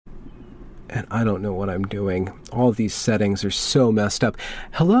and I don't know what I'm doing. All of these settings are so messed up.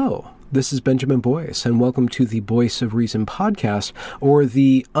 Hello, this is Benjamin Boyce, and welcome to the Voice of Reason podcast, or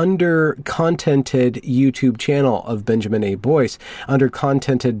the under-contented YouTube channel of Benjamin A. Boyce.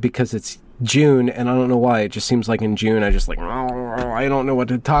 Under-contented because it's June, and I don't know why. It just seems like in June, I just like, I don't know what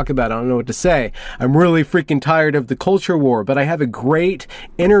to talk about. I don't know what to say. I'm really freaking tired of the culture war, but I have a great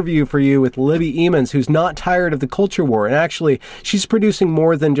interview for you with Libby Emmons, who's not tired of the culture war. And actually, she's producing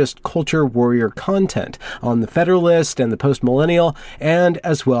more than just culture warrior content on the Federalist and the Post-Millennial, and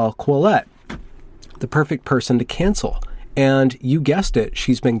as well, Quillette, the perfect person to cancel. And you guessed it,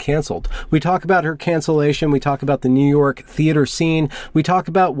 she's been canceled. We talk about her cancellation. We talk about the New York theater scene. We talk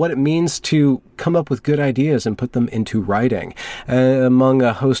about what it means to come up with good ideas and put them into writing, among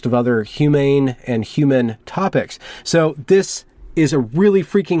a host of other humane and human topics. So this is a really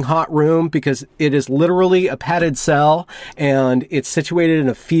freaking hot room because it is literally a padded cell and it's situated in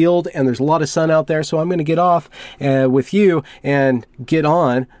a field and there's a lot of sun out there. So I'm going to get off with you and get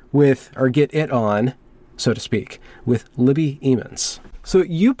on with, or get it on, so to speak, with Libby Emmons. So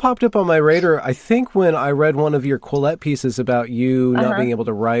you popped up on my radar, I think, when I read one of your Quillette pieces about you not being able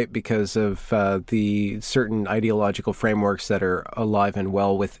to write because of the certain ideological frameworks that are alive and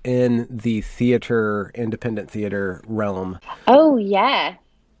well within the theater, independent theater realm. Oh, yeah.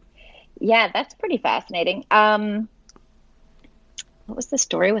 Yeah, that's pretty fascinating. What was the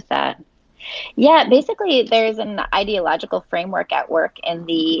story with that? Yeah, basically there's an ideological framework at work in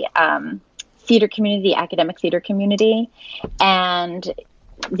the theater community, the academic theater community. And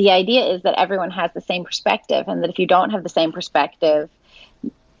the idea is that everyone has the same perspective, and that if you don't have the same perspective,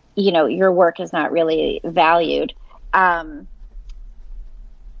 you know, your work is not really valued. Or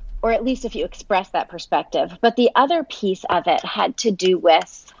at least if you express that perspective. But the other piece of it had to do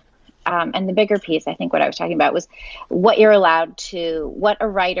with, and the bigger piece, I think what I was talking about was what you're allowed to, what a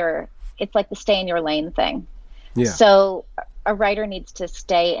writer, it's like the stay in your lane thing. Yeah. So a writer needs to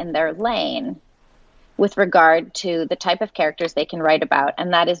stay in their lane with regard to the type of characters they can write about,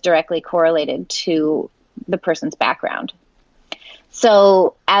 and that is directly correlated to the person's background.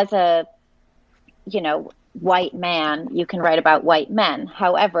 So as a, you know, white man, you can write about white men.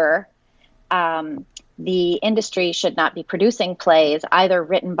 However, the industry should not be producing plays either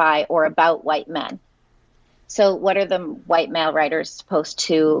written by or about white men. So what are the white male writers supposed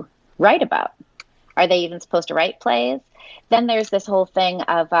to write about? Are they even supposed to write plays? Then there's this whole thing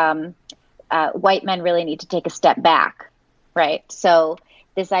of white men really need to take a step back, right? So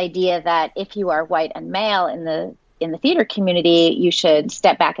this idea that if you are white and male in the theater community, you should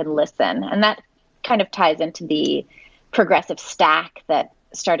step back and listen. And that kind of ties into the progressive stack that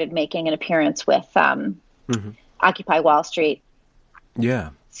started making an appearance with Occupy Wall Street. Yeah.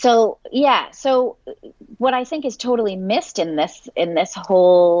 So what I think is totally missed in this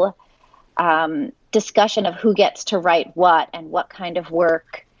whole discussion of who gets to write what and what kind of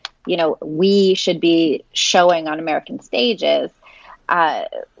work, you know, we should be showing on American stages.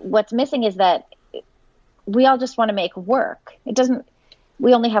 What's missing is that we all just want to make work.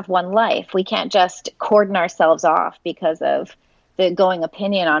 We only have one life. We can't just cordon ourselves off because of the going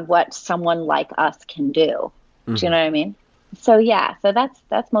opinion on what someone like us can do. Mm-hmm. Do you know what I mean? So yeah, so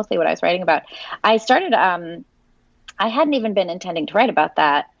that's mostly what I was writing about. I started, I hadn't even been intending to write about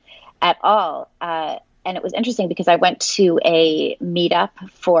that at all. And it was interesting because I went to a meetup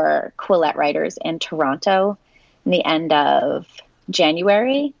for Quillette writers in Toronto in the end of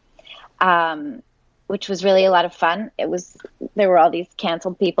January, which was really a lot of fun. There were all these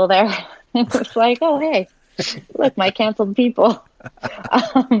canceled people there. It was like, oh, hey, look, my canceled people.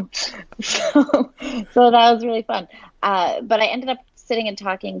 So that was really fun. But I ended up sitting and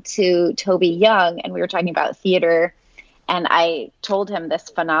talking to Toby Young, and we were talking about theater. And I told him this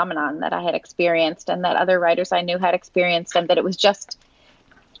phenomenon that I had experienced and that other writers I knew had experienced, and that it was just,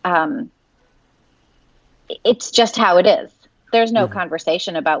 it's just how it is. There's no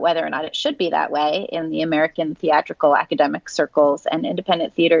conversation about whether or not it should be that way in the American theatrical academic circles and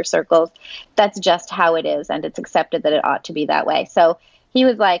independent theater circles. That's just how it is, and it's accepted that it ought to be that way. So he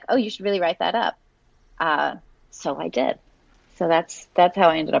was like, oh, you should really write that up. So I did. So that's how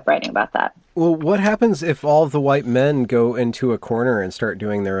I ended up writing about that. Well, what happens if all the white men go into a corner and start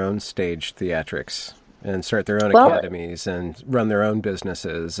doing their own stage theatrics and start their own academies and run their own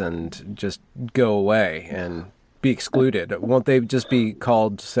businesses and just go away and be excluded? Won't they just be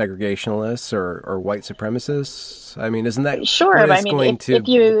called segregationalists or white supremacists? I mean, isn't that sure? What I mean, if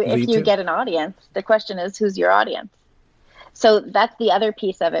you get an audience, the question is, who's your audience? So that's the other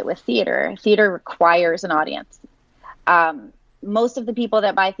piece of it with theater. Theater requires an audience. Most of the people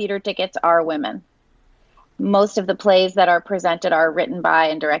that buy theater tickets are women. most of the plays that are presented are written by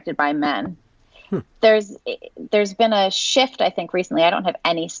and directed by men. There's been a shift, I think, recently. I don't have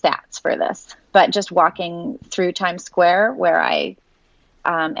any stats for this, but just walking through Times Square, where I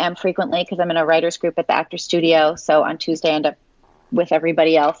am frequently because I'm in a writer's group at the Actors Studio. So on Tuesday, I end up with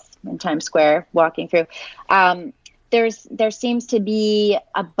everybody else in Times Square walking through. There seems to be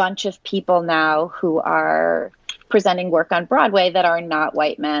a bunch of people now who are presenting work on Broadway that are not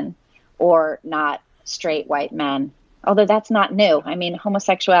white men or not straight white men. Although that's not new. I mean,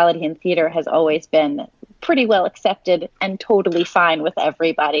 homosexuality in theater has always been pretty well accepted and totally fine with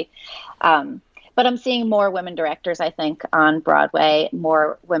everybody. But I'm seeing more women directors, I think, on Broadway,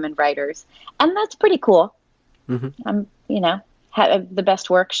 more women writers. And that's pretty cool. Mm-hmm. The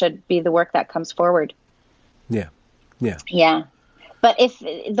best work should be the work that comes forward. Yeah. Yeah. Yeah. But if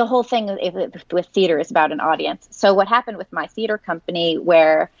the whole thing with theater is about an audience. So what happened with my theater company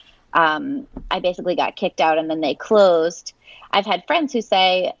where I basically got kicked out and then they closed. I've had friends who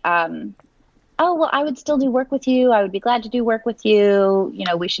say, oh, well, I would still do work with you. I would be glad to do work with you. You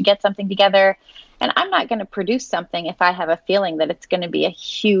know, we should get something together. And I'm not going to produce something if I have a feeling that it's going to be a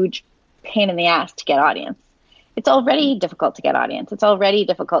huge pain in the ass to get audience. It's already difficult to get audience. It's already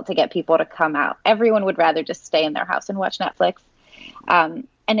difficult to get people to come out. Everyone would rather just stay in their house and watch Netflix. And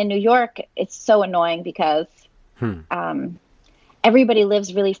in New York, it's so annoying because everybody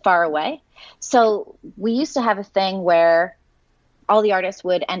lives really far away. So we used to have a thing where all the artists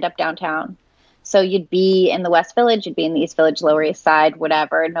would end up downtown. So you'd be in the West Village, you'd be in the East Village, Lower East Side,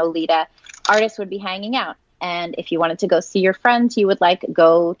 whatever, Nolita. Artists would be hanging out. And if you wanted to go see your friends, you would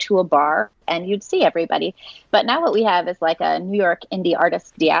go to a bar and you'd see everybody. But now what we have is a New York indie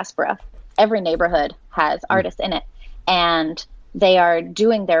artist diaspora. Every neighborhood has artists in it. And they are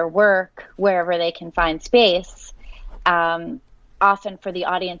doing their work wherever they can find space. Often for the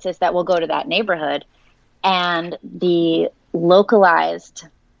audiences that will go to that neighborhood, and the localized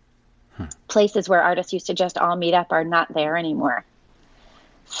places where artists used to just all meet up are not there anymore.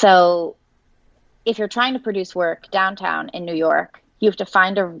 So if you're trying to produce work downtown in New York, you have to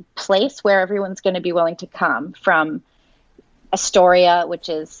find a place where everyone's going to be willing to come from. Astoria, which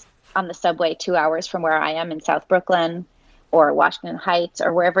is on the subway 2 hours from where I am in South Brooklyn, or Washington Heights,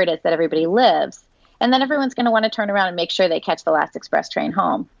 or wherever it is that everybody lives. And then everyone's going to want to turn around and make sure they catch the last express train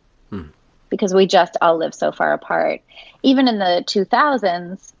home because we just all live so far apart. Even in the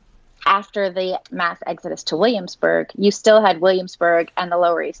 2000s, after the mass exodus to Williamsburg, you still had Williamsburg and the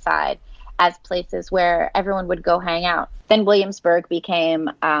Lower East Side as places where everyone would go hang out. Then Williamsburg became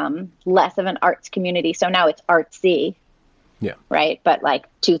less of an arts community. So now it's artsy, right? But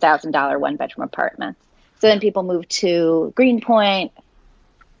 $2,000 one-bedroom apartments. So then people moved to Greenpoint,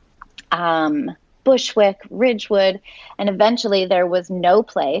 Bushwick, Ridgewood, and eventually there was no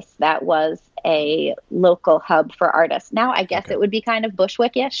place that was a local hub for artists. Now I guess it would be kind of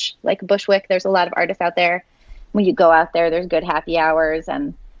Bushwick-ish. Like Bushwick, there's a lot of artists out there. When you go out there, there's good happy hours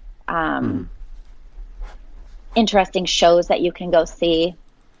and interesting shows that you can go see,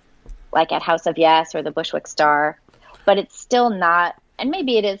 like at House of Yes or the Bushwick Star. But it's still not, and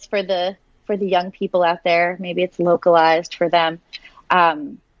maybe it is for the young people out there. Maybe it's localized for them.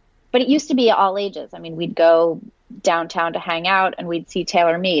 But it used to be all ages. I mean, we'd go downtown to hang out and we'd see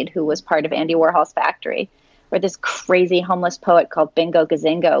Taylor Mead, who was part of Andy Warhol's Factory, where this crazy homeless poet called Bingo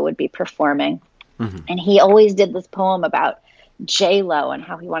Gazingo would be performing. And he always did this poem about J-Lo and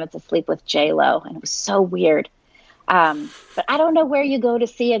how he wanted to sleep with J-Lo. And it was so weird. But I don't know where you go to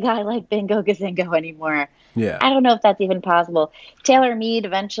see a guy like Bingo Gazingo anymore. Yeah. I don't know if that's even possible. Taylor Mead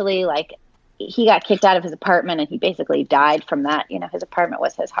eventually, he got kicked out of his apartment and he basically died from that. You know, his apartment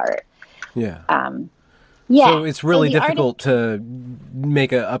was his heart. Yeah. Yeah. So it's really difficult to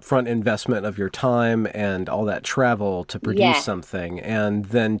make an upfront investment of your time and all that travel to produce something, and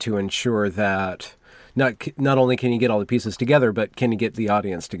then to ensure that not only can you get all the pieces together, but can you get the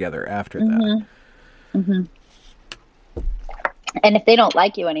audience together after that. And if they don't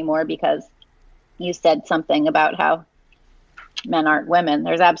like you anymore because you said something about how men aren't women,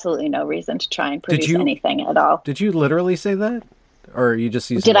 there's absolutely no reason to try and produce anything at all. Did you literally say that? Or are you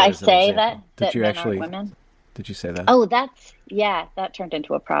just using Did that I as an say example? that you men actually, aren't women? Did you say that? Oh, that turned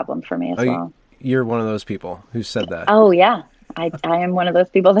into a problem for me as well. You're one of those people who said that. Oh, yeah. I am one of those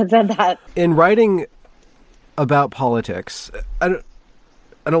people that said that. In writing about politics, I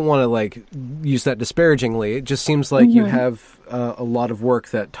don't want to use that disparagingly. It just seems like you have a lot of work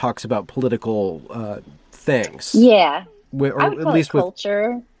that talks about political things. Yeah. Or I would at call least it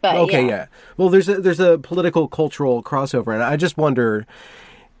culture, but okay, yeah. Well, there's a political cultural crossover, and I just wonder,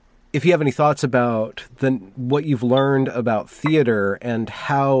 if you have any thoughts about what you've learned about theater and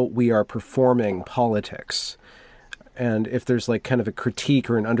how we are performing politics, and if there's like kind of a critique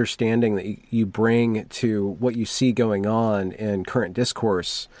or an understanding that you bring to what you see going on in current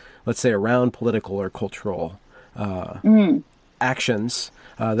discourse, let's say around political or cultural actions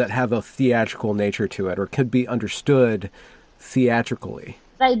that have a theatrical nature to it or could be understood theatrically.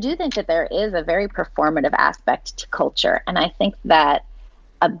 I do think that there is a very performative aspect to culture. And I think that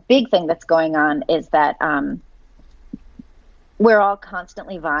a big thing that's going on is that we're all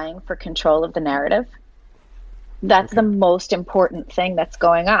constantly vying for control of the narrative. That's the most important thing that's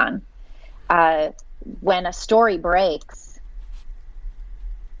going on. When a story breaks,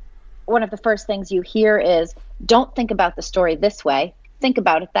 one of the first things you hear is, don't think about the story this way, think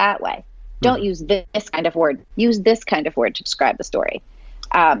about it that way. Don't use this kind of word, use this kind of word to describe the story.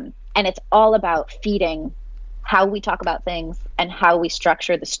 And it's all about feeding how we talk about things and how we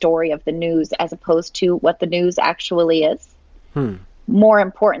structure the story of the news as opposed to what the news actually is. More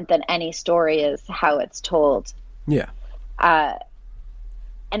important than any story is how it's told. Yeah.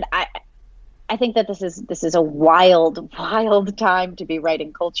 And I think that this is a wild time to be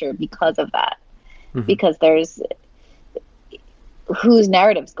writing culture because of that. Because there's whose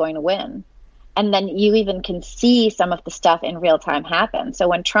narrative's going to win. And then you even can see some of the stuff in real time happen. So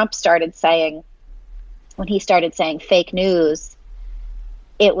when Trump started saying fake news,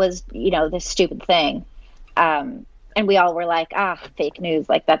 it was, this stupid thing. And we all were like, fake news.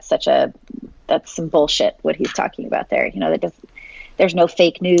 Like that's some bullshit, what he's talking about there. There's no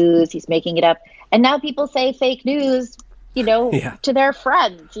fake news. He's making it up. And now people say fake news, to their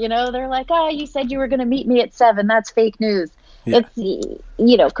friends, they're like, you said you were going to meet me at 7. That's fake news. Yeah.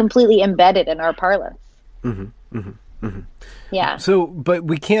 It's, completely embedded in our parlance. Yeah. So, but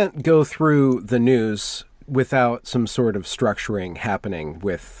we can't go through the news without some sort of structuring happening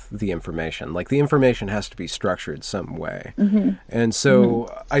with the information. Like the information has to be structured some way. And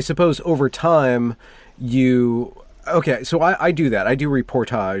so I suppose over time so I do that. I do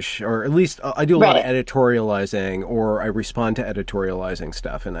reportage, or at least I do a lot of editorializing, or I respond to editorializing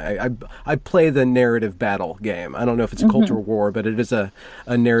stuff. And I play the narrative battle game. I don't know if it's a culture war, but it is a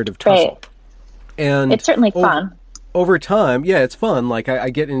narrative tussle. And it's certainly fun. Over time, yeah, it's fun. Like I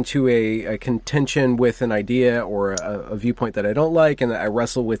get into a contention with an idea or a viewpoint that I don't like, and I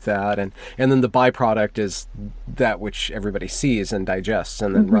wrestle with that, and then the byproduct is that which everybody sees and digests,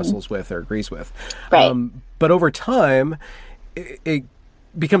 and then wrestles with or agrees with. But over time, it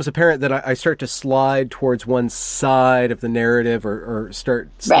becomes apparent that I start to slide towards one side of the narrative, or start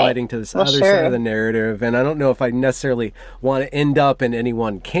sliding to this other side of the narrative. And I don't know if I necessarily want to end up in any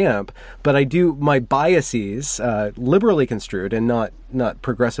one camp, but I do, my biases, liberally construed and not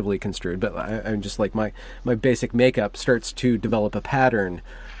progressively construed, but I'm just like my basic makeup starts to develop a pattern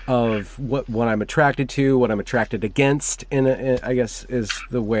of what I'm attracted to, what I'm attracted against, I guess is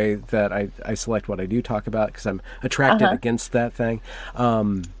the way that I select what I do talk about, because I'm attracted against that thing.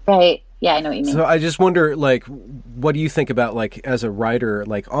 Right. Yeah, I know what you mean. So I just wonder, like, what do you think about, like, as a writer,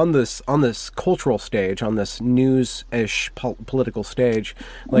 like, on this cultural stage, on this news-ish political stage,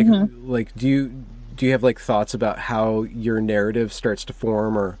 like, like do you have, like, thoughts about how your narrative starts to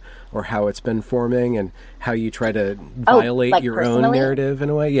form, or how it's been forming, and how you try to violate like your own narrative in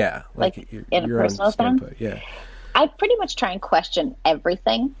a way? Yeah. Like in a personal sense? Yeah. I pretty much try and question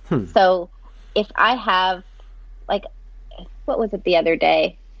everything. So if I have, like, what was it the other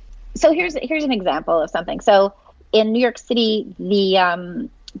day? So here's an example of something. So in New York City, the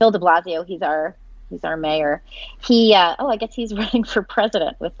Bill de Blasio, he's our mayor. He, I guess he's running for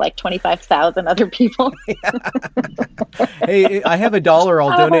president with like 25,000 other people. Hey, I have $1.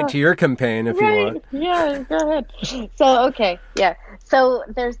 I'll donate to your campaign if you want. Yeah, go ahead. So, okay. Yeah. So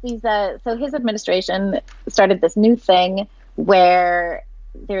there's these, so his administration started this new thing where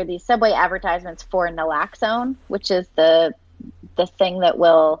there are these subway advertisements for naloxone, which is the thing that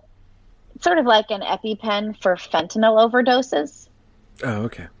will, sort of like an EpiPen for fentanyl overdoses. Oh,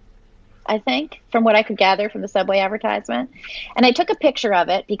 okay. I think, from what I could gather from the subway advertisement. And I took a picture of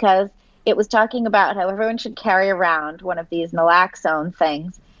it because it was talking about how everyone should carry around one of these naloxone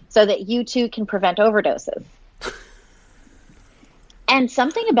things so that you too can prevent overdoses. And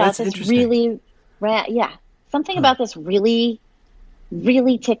something about this really, something about this really,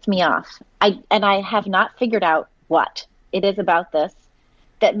 really ticked me off. I have not figured out what it is about this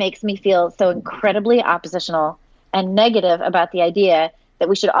that makes me feel so incredibly oppositional and negative about the idea that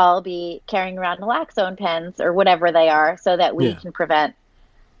we should all be carrying around naloxone pens or whatever they are so that we can prevent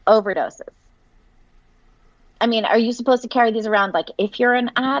overdoses. I mean, are you supposed to carry these around like if you're an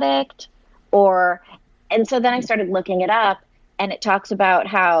addict? And so then I started looking it up, and it talks about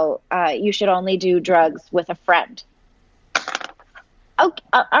how you should only do drugs with a friend. Okay,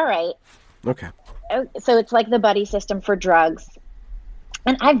 all right. Okay. So it's like the buddy system for drugs.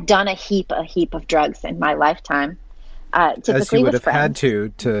 And I've done a heap of drugs in my lifetime. Typically as you would with have had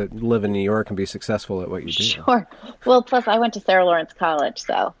friends. to live in New York and be successful at what you do. Sure. Well, plus I went to Sarah Lawrence College,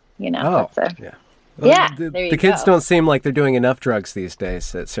 so, Oh, that's yeah. yeah, The there you kids go. don't seem like they're doing enough drugs these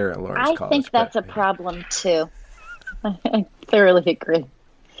days at Sarah Lawrence I College. think that's but, a problem too. I thoroughly agree.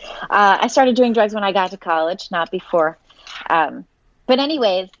 I started doing drugs when I got to college, not before. But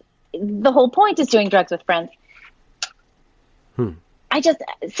anyways, the whole point is doing drugs with friends.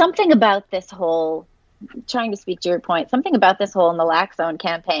 Something about this whole, trying to speak to your point, something about this whole naloxone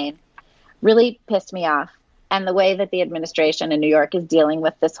campaign really pissed me off. And the way that the administration in New York is dealing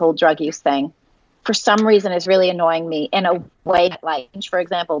with this whole drug use thing, for some reason, is really annoying me in a way that, like, for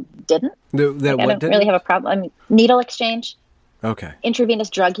example, didn't. That I what don't really have a problem. I mean, needle exchange, Okay. intravenous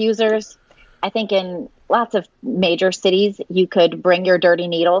drug users. I think in lots of major cities, you could bring your dirty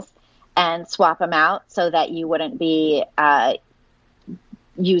needles and swap them out so that you wouldn't be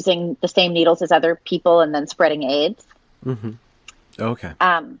using the same needles as other people and then spreading AIDS. Mm-hmm. Okay.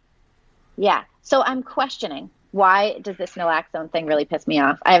 Yeah. So I'm questioning, why does this naloxone thing really piss me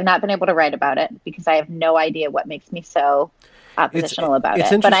off? I have not been able to write about it because I have no idea what makes me so oppositional about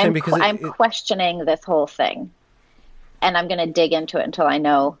it's it. But interesting because I'm questioning this whole thing, and I'm going to dig into it until I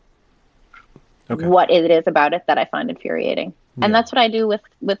know what it is about it that I find infuriating. And that's what I do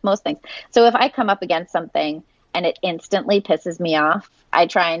with most things. So if I come up against something and it instantly pisses me off, I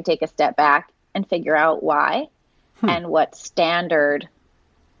try and take a step back and figure out why and what standard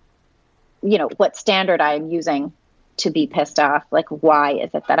I am using to be pissed off. Like, why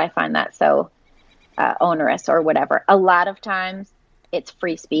is it that I find that so onerous or whatever? A lot of times it's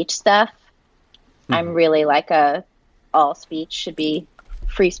free speech stuff. I'm really like all speech should be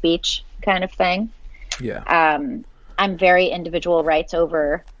free speech kind of thing. Yeah. I'm very individual rights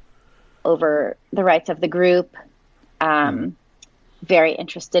over the rights of the group. Very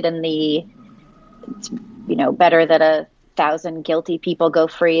interested in better that 1,000 guilty people go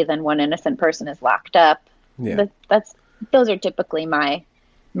free than one innocent person is locked up. Yeah. Those are typically my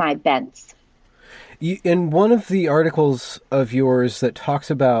bents. In one of the articles of yours that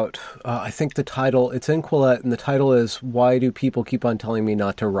talks about, I think the title, it's in Quillette, and the title is "Why Do People Keep on Telling Me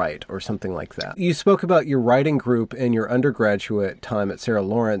Not to Write?" or something like that. You spoke about your writing group in your undergraduate time at Sarah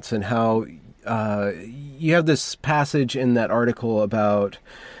Lawrence and how you have this passage in that article about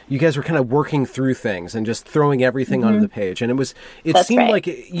you guys were kind of working through things and just throwing everything onto the page. And it That's seemed right. like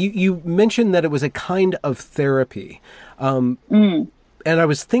you mentioned that it was a kind of therapy. And I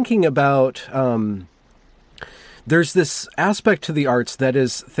was thinking about, there's this aspect to the arts that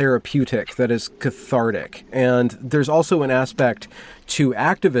is therapeutic, that is cathartic. And there's also an aspect to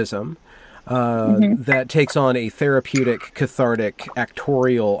activism that takes on a therapeutic, cathartic,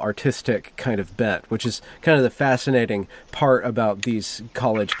 actorial, artistic kind of bent, which is kind of the fascinating part about these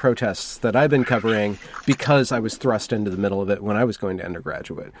college protests that I've been covering because I was thrust into the middle of it when I was going to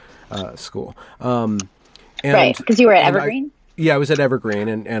undergraduate school. Right, because you were at Evergreen? I was at Evergreen,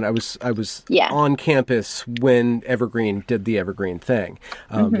 and I was on campus when Evergreen did the Evergreen thing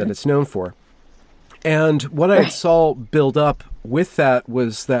that it's known for. And what I saw build up with that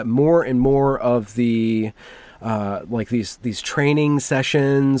was that more and more of the like these training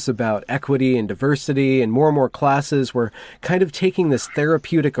sessions about equity and diversity, and more classes were kind of taking this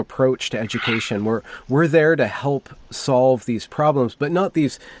therapeutic approach to education. We're there to help solve these problems, but not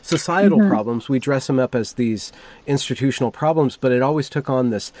these societal problems. We dress them up as these institutional problems, but it always took on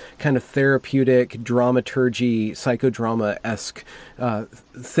this kind of therapeutic dramaturgy, psychodrama-esque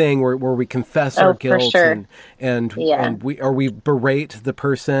thing where we confess our guilt and we berate the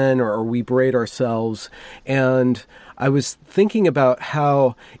person or we berate ourselves. And I was thinking about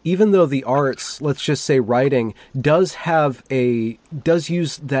how even though the arts, let's just say writing, does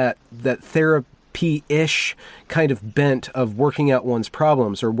use that therapy-ish kind of bent of working out one's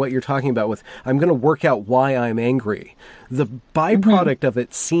problems, or what you're talking about with, I'm going to work out why I'm angry. The byproduct of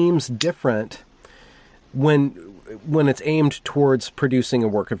it seems different when it's aimed towards producing a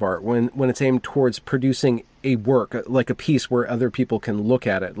work of art, when it's aimed towards producing a work, like a piece where other people can look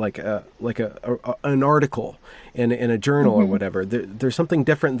at it, like an article in a journal or whatever. There's something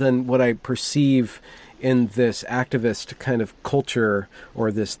different than what I perceive in this activist kind of culture,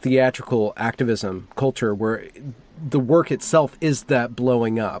 or this theatrical activism culture, where the work itself is that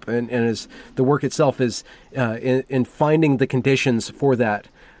blowing up, and is the work itself is in finding the conditions for that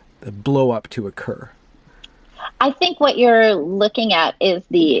blow up to occur. I think what you're looking at is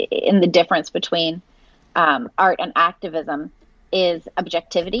the difference between art and activism is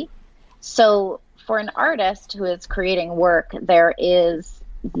objectivity. So for an artist who is creating work, there is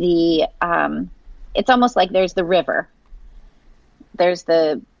it's almost like there's the river. There's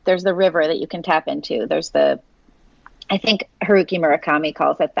the river that you can tap into. I think Haruki Murakami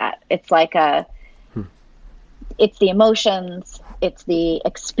calls it that. It's like it's the emotions, it's the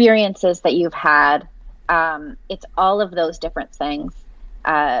experiences that you've had. It's all of those different things.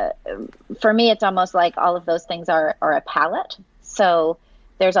 For me, it's almost like all of those things are a palette. So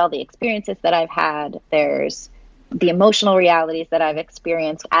there's all the experiences that I've had. There's the emotional realities that I've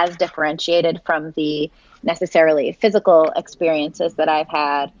experienced as differentiated from the necessarily physical experiences that I've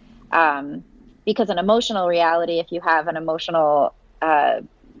had. Because an emotional reality, if you have an emotional,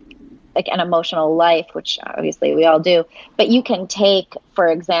 like an emotional life, which obviously we all do, but you can take, for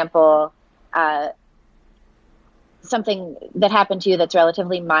example, something that happened to you that's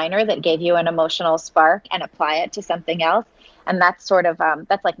relatively minor that gave you an emotional spark and apply it to something else. And that's sort of,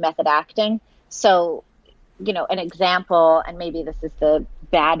 that's like method acting. So, an example, and maybe this is the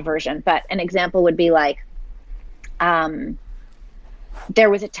bad version, but an example would be like, there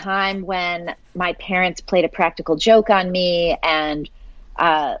was a time when my parents played a practical joke on me and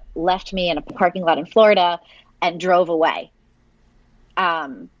left me in a parking lot in Florida and drove away.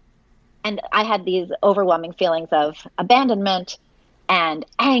 And I had these overwhelming feelings of abandonment and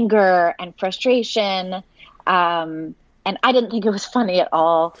anger and frustration. And I didn't think it was funny at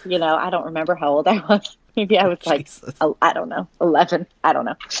all. I don't remember how old I was. Maybe I was like, I don't know, 11. I don't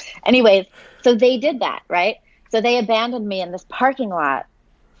know. Anyways, so they did that, right? So they abandoned me in this parking lot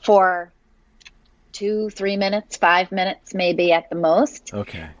for 2, 3 minutes, 5 minutes, maybe at the most.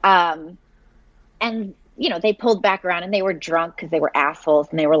 Okay. And, they pulled back around and they were drunk because they were assholes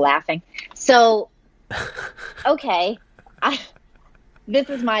and they were laughing. So, okay, this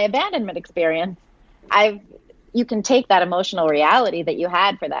is my abandonment experience. You can take that emotional reality that you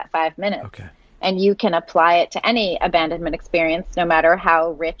had for that 5 minutes. Okay. And you can apply it to any abandonment experience, no matter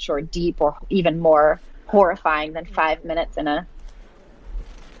how rich or deep or even more horrifying than 5 minutes in a,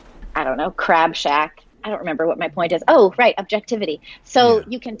 I don't know, crab shack. I don't remember what my point is. Oh, right, objectivity. So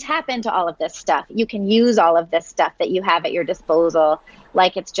you can tap into all of this stuff. You can use all of this stuff that you have at your disposal,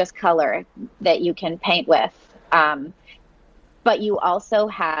 like it's just color that you can paint with. But you also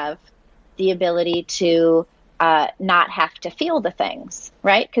have the ability to not have to feel the things,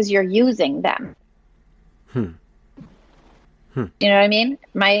 right? Because you're using them. You know what I mean?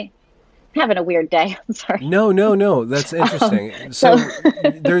 Having a weird day. I'm sorry. No. That's interesting. So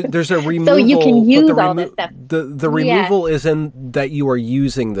there's a removal. So you can use all this stuff. The removal is in that you are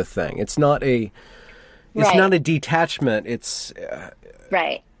using the thing. It's not a detachment. It's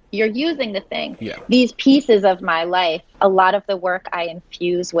right. You're using the thing. Yeah. These pieces of my life, a lot of the work I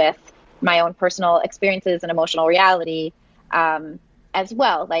infuse with my own personal experiences and emotional reality, as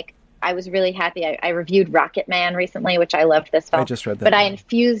well. Like, I was really happy. I reviewed Rocket Man recently, which I loved this film. I just read that. But I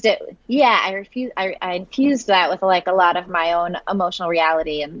infused it. Yeah, I infused that with like a lot of my own emotional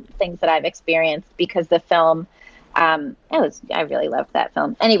reality and things that I've experienced because the film, I really loved that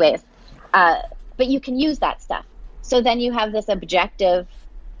film. Anyways, but you can use that stuff. So then you have this objective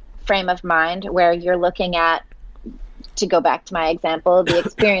frame of mind where you're looking at, to go back to my example, the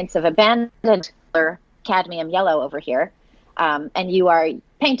experience of abandoned color, cadmium yellow over here. And you are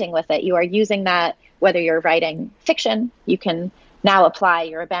painting with it. You are using that, whether you're writing fiction, you can now apply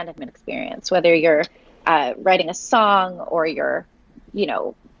your abandonment experience, whether you're writing a song or you're,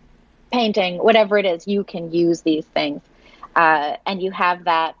 painting, whatever it is, you can use these things. And you have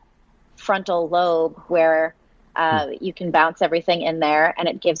that frontal lobe where you can bounce everything in there and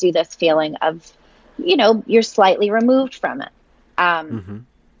it gives you this feeling of, you're slightly removed from it. I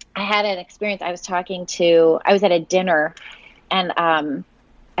had an experience. I was at a dinner and I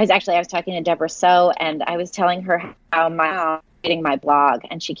was talking to Deborah So, and I was telling her how my mom is reading my blog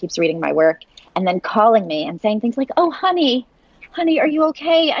and she keeps reading my work and then calling me and saying things like, "Oh, honey, are you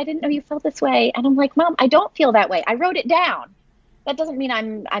okay? I didn't know you felt this way." And I'm like, "Mom, I don't feel that way. I wrote it down. That doesn't mean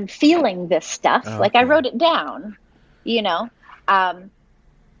I'm feeling this stuff. Okay. Like I wrote it down,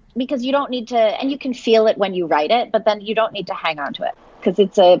 because you don't need to, and you can feel it when you write it, but then you don't need to hang on to it because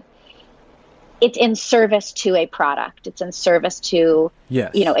it's in service to a product. It's in service to,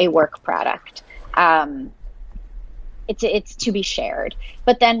 a work product. It's to be shared.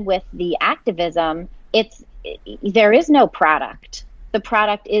 But then with the activism, there is no product. The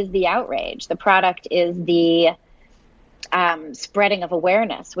product is the outrage. The product is the spreading of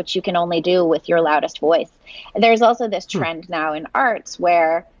awareness, which you can only do with your loudest voice. There's also this trend now in arts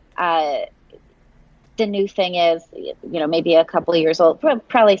where the new thing is, maybe a couple of years old,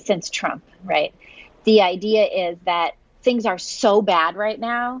 probably since Trump, right? The idea is that things are so bad right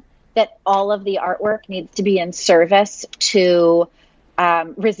now that all of the artwork needs to be in service to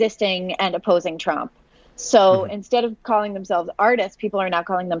resisting and opposing Trump. So instead of calling themselves artists, people are now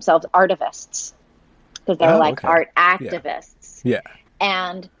calling themselves artivists because they're art activists. Yeah.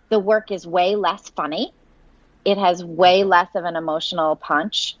 And the work is way less funny. It has way less of an emotional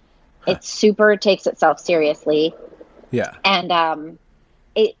punch. It super takes itself seriously. Yeah. And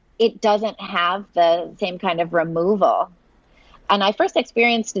it doesn't have the same kind of removal. And I first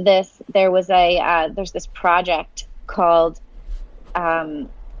experienced this. There's this project called 1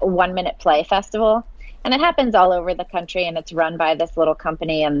 Minute Play Festival, and it happens all over the country, and it's run by this little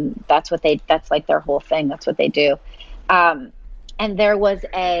company, and that's like their whole thing. That's what they do. And there was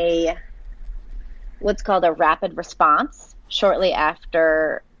what's called a rapid response shortly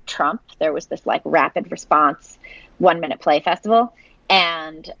after Trump. There was this like rapid response 1 Minute Play Festival.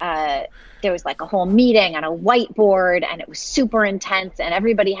 And there was like a whole meeting on a whiteboard, and it was super intense, and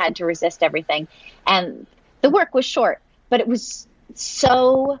everybody had to resist everything. And the work was short, but it was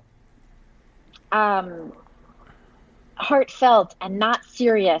so heartfelt and not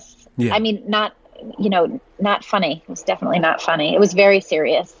serious. Yeah. I mean, not funny. It was definitely not funny. It was very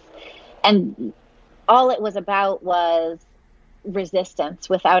serious. And all it was about was resistance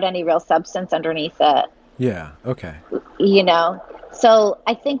without any real substance underneath it. Yeah. Okay. So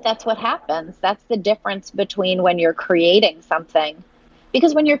I think that's what happens. That's the difference between when you're creating something.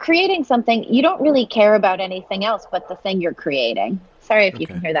 Because when you're creating something, you don't really care about anything else but the thing you're creating. Sorry if you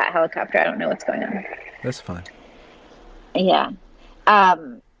can hear that helicopter. I don't know what's going on. That's fine. Yeah.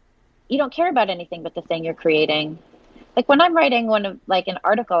 You don't care about anything but the thing you're creating. Like when I'm writing an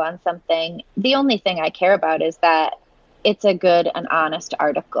article on something, the only thing I care about is that it's a good and honest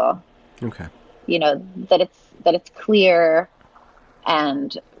article. Okay. That it's clear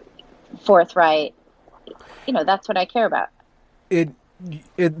and forthright. That's what I care about.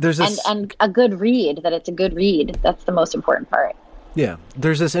 There's this and a good read, that it's a good read. That's the most important part. Yeah.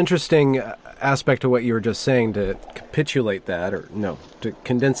 There's this interesting aspect of what you were just saying to capitulate that, or no, to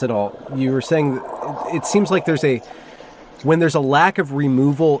condense it all. You were saying it seems like when there's a lack of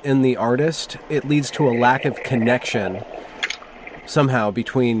removal in the artist, it leads to a lack of connection somehow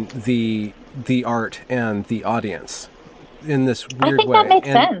between the art and the audience in this weird way. I think that makes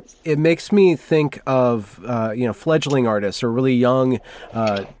sense. It makes me think of fledgling artists or really young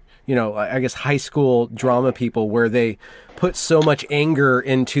I guess high school drama people, where they put so much anger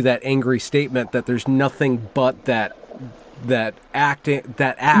into that angry statement that there's nothing but that act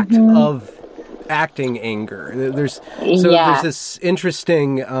of acting anger. There's this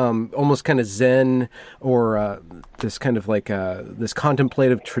interesting, almost kind of Zen or this kind of like this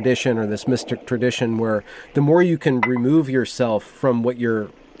contemplative tradition or this mystic tradition where the more you can remove yourself from what you're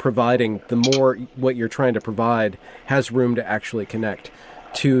providing, the more what you're trying to provide has room to actually connect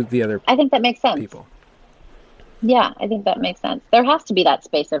to the other. I think that makes sense. People. Yeah, I think that makes sense. There has to be that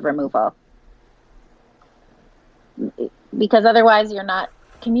space of removal, because otherwise you're not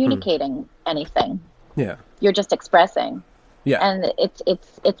communicating anything. Yeah. You're just expressing. Yeah. And it's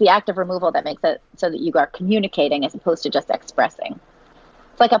the act of removal that makes it so that you are communicating as opposed to just expressing.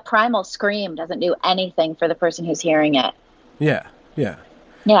 It's like a primal scream doesn't do anything for the person who's hearing it. Yeah. Yeah.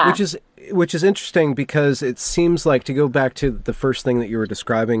 Yeah. Which is interesting, because it seems like, to go back to the first thing that you were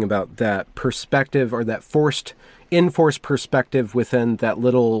describing about that perspective, or that enforced perspective within that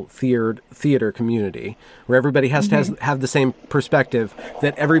little theater community, where everybody has to have the same perspective,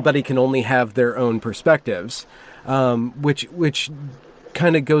 that everybody can only have their own perspectives, which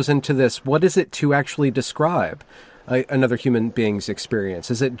kind of goes into this: what is it to actually describe another human being's experience?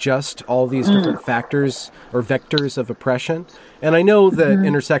 Is it just all these different factors or vectors of oppression? And I know that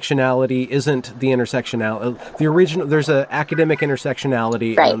intersectionality isn't the intersectionality. The original, there's an academic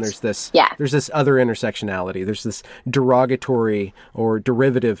intersectionality, right. And there's this other intersectionality. There's this derogatory or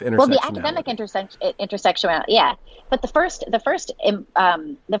derivative intersectionality. Well, the academic intersectionality, yeah. But the first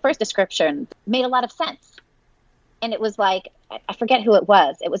description made a lot of sense, and it was like, I forget who it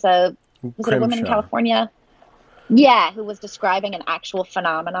was. Was it a woman in California? Yeah, who was describing an actual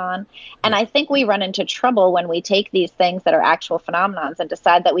phenomenon. And I think we run into trouble when we take these things that are actual phenomenons and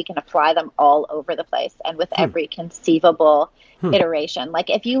decide that we can apply them all over the place and with every conceivable iteration. Like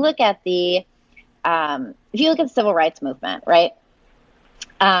if you look at the civil rights movement, right?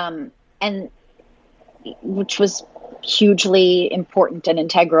 And which was hugely important and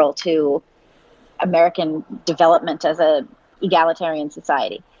integral to American development as a egalitarian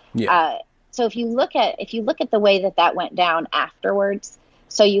society. Yeah. So if you look at the way that went down afterwards,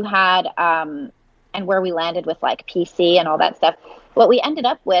 so you had and where we landed with like PC and all that stuff, what we ended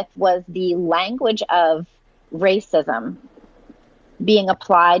up with was the language of racism being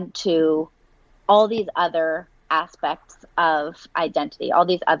applied to all these other aspects of identity, all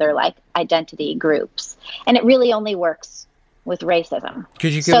these other like identity groups. And it really only works with racism.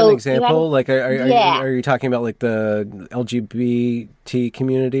 Could you give an example? Like, are you talking about like the LGBT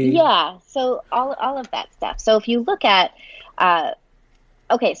community? Yeah. So all of that stuff. So if you look at,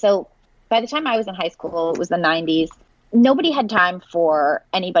 okay, so by the time I was in high school, it was the 90s. Nobody had time for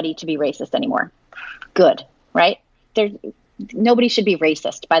anybody to be racist anymore. Good, right? Nobody should be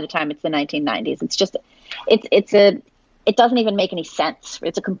racist by the time it's the 1990s. It's just, it doesn't even make any sense.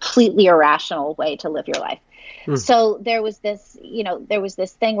 It's a completely irrational way to live your life. So there was this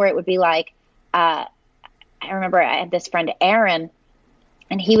thing where it would be like, I remember I had this friend, Aaron,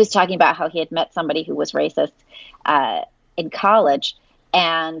 and he was talking about how he had met somebody who was racist in college.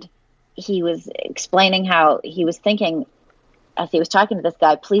 And he was explaining how he was thinking as he was talking to this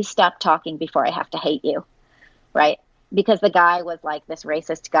guy, please stop talking before I have to hate you. Right. Because the guy was like this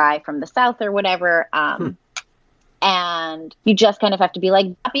racist guy from the South or whatever. And you just kind of have to be like,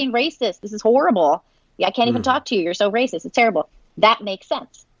 stop being racist. This is horrible. I can't even talk to you. You're so racist. It's terrible. That makes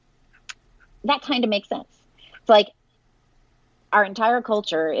sense. That kind of makes sense. It's like our entire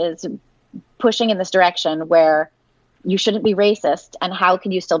culture is pushing in this direction where you shouldn't be racist. And how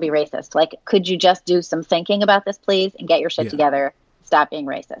can you still be racist? Like, could you just do some thinking about this, please, and get your shit together? Stop being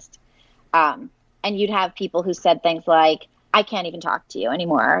racist. And you'd have people who said things like, I can't even talk to you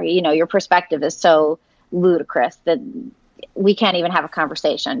anymore. You know, your perspective is so ludicrous that we can't even have a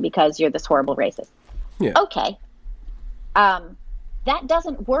conversation because you're this horrible racist. Yeah. Okay. That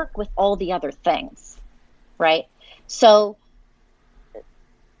doesn't work with all the other things, right? So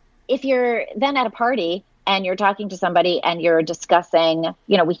if you're then at a party and you're talking to somebody and you're discussing,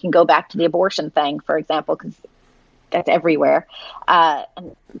 you know, we can go back to the abortion thing, for example, because that's everywhere.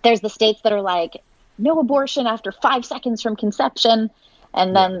 And there's the states that are like, no abortion after 5 seconds from conception.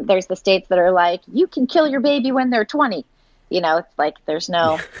 And then there's the states that are like, you can kill your baby when they're 20. You know, it's like there's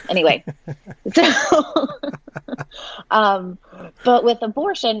no anyway. So, but with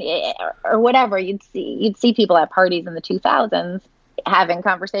abortion or whatever, you'd see people at parties in the 2000s having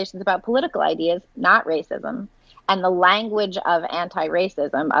conversations about political ideas, not racism. And the language of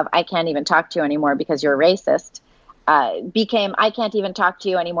anti-racism, of I can't even talk to you anymore because you're racist, became I can't even talk to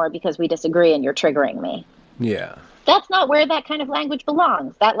you anymore because we disagree and you're triggering me. Yeah. That's not where that kind of language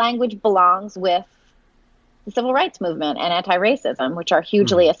belongs. That language belongs with the civil rights movement and anti-racism, which are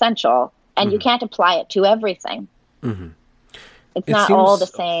hugely essential. And you can't apply it to everything. It's not all the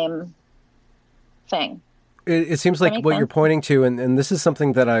same thing. It seems like what you're pointing to, and this is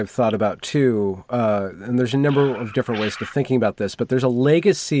something that I've thought about too, and there's a number of different ways to thinking about this, but there's a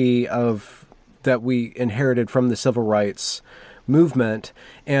legacy of that we inherited from the civil rights movement,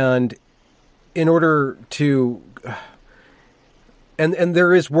 and in order to and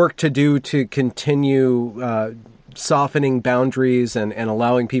there is work to do to continue softening boundaries and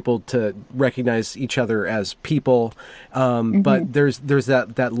allowing people to recognize each other as people. But there's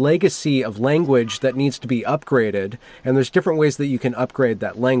that legacy of language that needs to be upgraded. And there's different ways that you can upgrade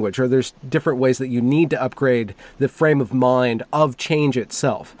that language, or there's different ways that you need to upgrade the frame of mind of change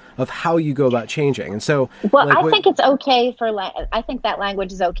itself, of how you go about changing. And so, well, like, I think it's okay I think that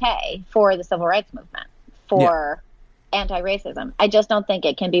language is okay for the civil rights movement, for anti-racism. I just don't think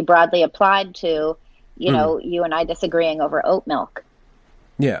it can be broadly applied to, you know, you and I disagreeing over oat milk.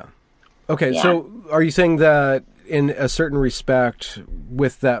 Yeah. Okay. Yeah. So are you saying that in a certain respect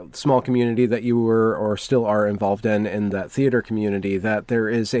with that small community that you were or still are involved in that theater community, that there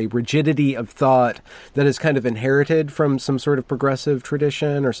is a rigidity of thought that is kind of inherited from some sort of progressive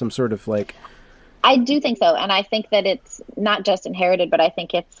tradition or some sort of like... I do think so. And I think that it's not just inherited, but I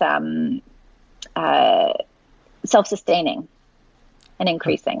think it's self-sustaining and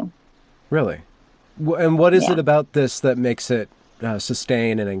increasing. Really? And what is it about this that makes it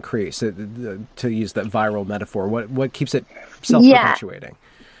sustain and increase? To use that viral metaphor, what keeps it self-perpetuating?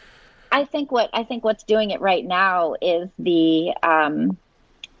 I think what's doing it right now is the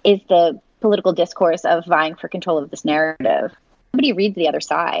political discourse of vying for control of this narrative. Nobody reads the other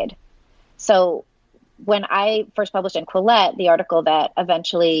side. So when I first published in Quillette, the article that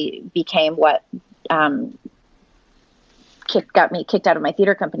eventually became what got me kicked out of my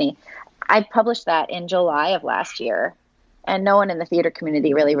theater company, I published that in July of last year, and no one in the theater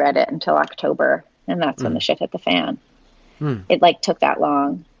community really read it until October, and that's when the shit hit the fan. It like took that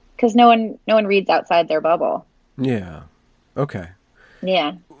long because no one reads outside their bubble. Yeah. Okay.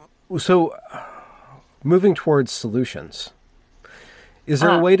 Yeah. So, moving towards solutions, Is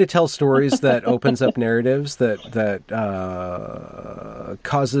there a way to tell stories that opens up narratives that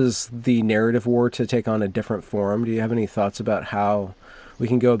causes the narrative war to take on a different form? Do you have any thoughts about how we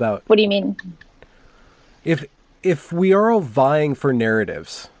can go about? What do you mean? If we are all vying for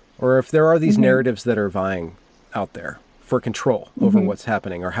narratives, or if there are these narratives that are vying out there for control over what's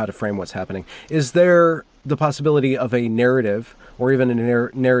happening or how to frame what's happening, is there the possibility of a narrative or even a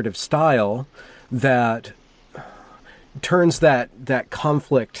narrative style that turns that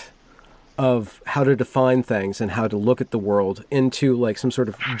conflict of how to define things and how to look at the world into like some sort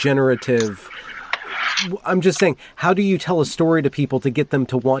of generative? I'm just saying, how do you tell a story to people to get them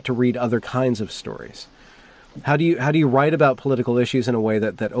to want to read other kinds of stories? How do you write about political issues in a way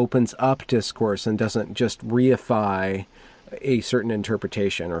that opens up discourse and doesn't just reify a certain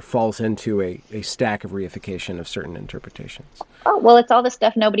interpretation or falls into a stack of reification of certain interpretations? Oh, well, it's all the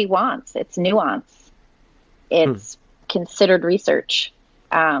stuff nobody wants. It's nuance. It's considered research.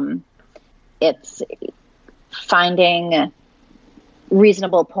 It's finding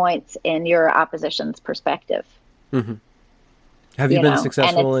reasonable points in your opposition's perspective. Mm-hmm. Have you been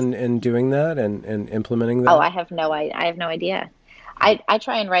successful in doing that and implementing that? Oh, I have no idea. I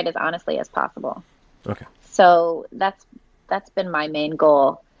try and write as honestly as possible. Okay. So that's been my main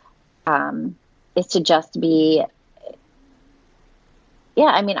goal, is to just be,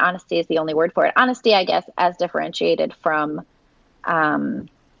 honesty is the only word for it. Honesty, I guess, as differentiated from,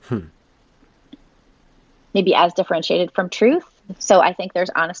 maybe as differentiated from truth. So I think there's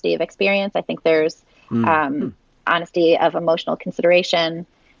honesty of experience. I think there's honesty of emotional consideration.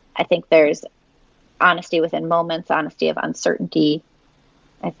 I think there's honesty within moments, honesty of uncertainty,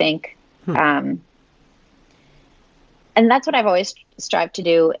 I think. And that's what I've always strived to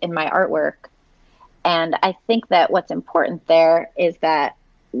do in my artwork. And I think that what's important there is that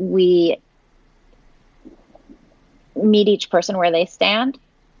we meet each person where they stand.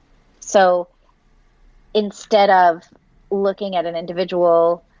 So instead of looking at an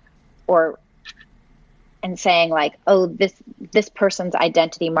individual and saying like, oh, this person's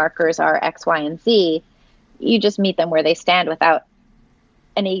identity markers are X, Y, and Z, you just meet them where they stand without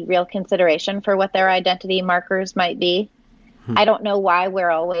any real consideration for what their identity markers might be. I don't know why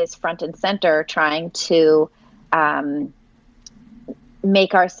we're always front and center trying to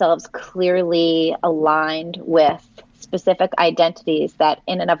make ourselves clearly aligned with specific identities that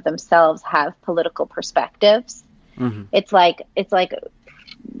in and of themselves have political perspectives. It's like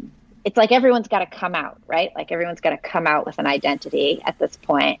everyone's got to come out, right? Like everyone's got to come out with an identity at this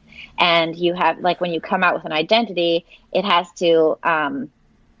point. And you have, like, when you come out with an identity, it has to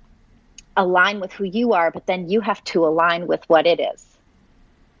align with who you are, but then you have to align with what it is.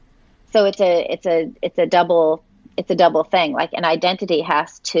 So it's a double thing. Like an identity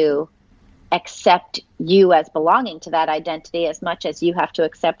has to accept you as belonging to that identity as much as you have to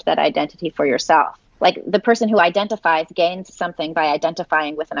accept that identity for yourself. Like the person who identifies gains something by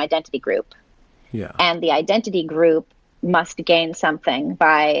identifying with an identity group. Yeah. And the identity group must gain something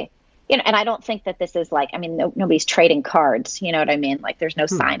by, and I don't think that this is like, nobody's trading cards, you know what I mean? Like there's no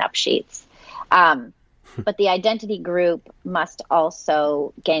sign-up sheets. But the identity group must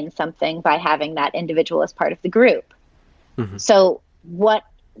also gain something by having that individual as part of the group. So what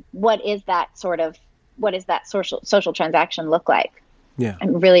is that social transaction look like? Yeah.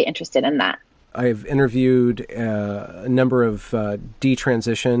 I'm really interested in that. I've interviewed a number of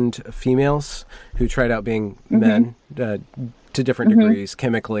detransitioned females who tried out being men to different degrees,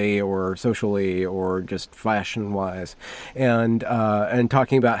 chemically or socially or just fashion-wise, and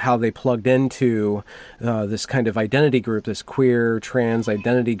talking about how they plugged into this kind of identity group, this queer trans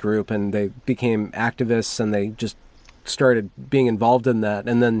identity group, and they became activists, and they just started being involved in that,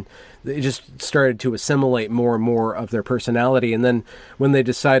 and then they just started to assimilate more and more of their personality. And then when they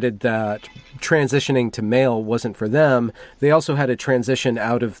decided that transitioning to male wasn't for them, they also had to transition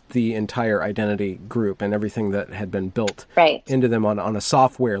out of the entire identity group and everything that had been built into them on a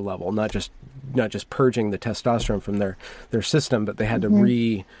software level, not just purging the testosterone from their system, but they had to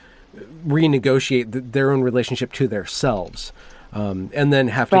renegotiate their own relationship to themselves, and then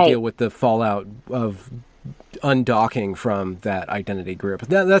have to deal with the fallout of undocking from that identity group.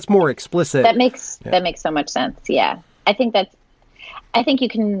 That's more explicit. That makes so much sense. Yeah. I think you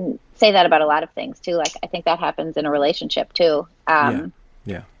can say that about a lot of things too. Like I think that happens in a relationship too. Yeah.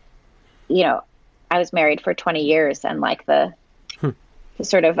 I was married for 20 years, and like the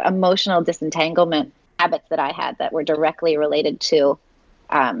sort of emotional disentanglement habits that I had that were directly related to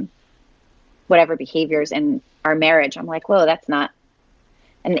whatever behaviors in our marriage. I'm like, whoa, that's not.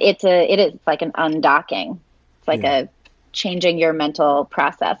 And it is like an undocking. It's like a changing your mental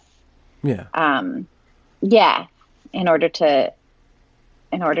process. Yeah. In order to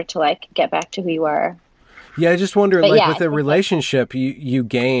in order to like get back to who you are. Yeah, I just wonder, But like yeah, with I a think relationship, you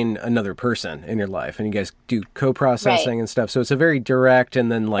gain another person in your life, and you guys do co-processing right, and stuff. So it's a very direct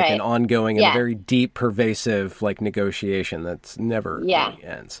and then like an right. ongoing and a Yeah, very deep, pervasive like negotiation that's never yeah, really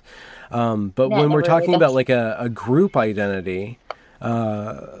ends. But yeah. It when we're never really talking about does. like a group identity,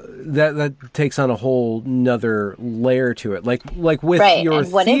 that takes on a whole nother layer to it. Like with Right. your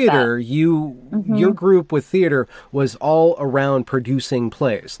And what is that? theater, your Hmm. group with theater was all around producing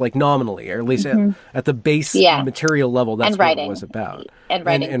plays, like nominally, or at least Hmm. at the base Yeah. material level. And That's what it was writing, about, and and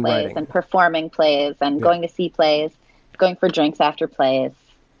writing and plays, writing. and performing plays, and Yeah, going to see plays, going for drinks after plays.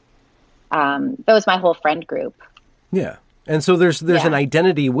 That was my whole friend group. yeah. And so there's an Yeah.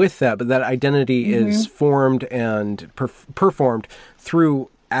 identity with that, but that identity is Hmm. formed and performed through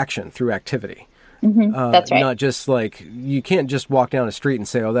action, through activity. Hmm. That's right. Not just like you can't just walk down a street and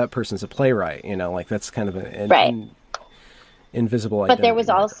say, "Oh, that person's a playwright." Like that's kind of Right. an invisible But identity there.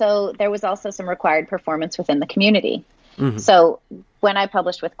 there was also some required performance within the community. Hmm. So when I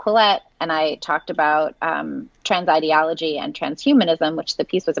published with Quillette and I talked about trans ideology and transhumanism, which the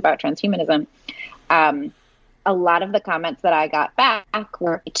piece was about transhumanism, um, a lot of the comments that I got back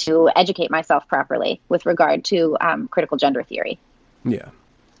were to educate myself properly with regard to critical gender theory. Yeah,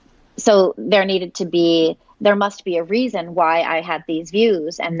 So there must be a reason why I had these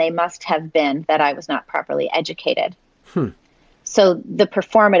views, and they must have been that I was not properly educated. So the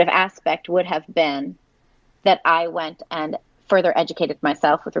performative aspect would have been that I went and further educated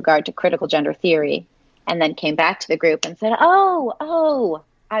myself with regard to critical gender theory, and then came back to the group and said, oh,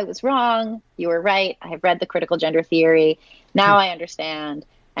 I was wrong. You were right. I have read the critical gender theory. Now I understand,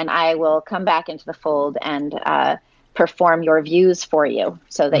 and I will come back into the fold and perform your views for you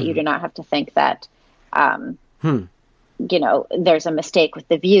so that you do not have to think that, there's a mistake with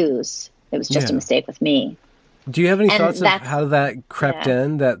the views. It was just a yeah. mistake with me. Do you have any And thoughts of that's, how that crept yeah.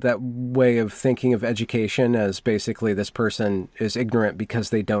 in, that way of thinking of education as basically this person is ignorant because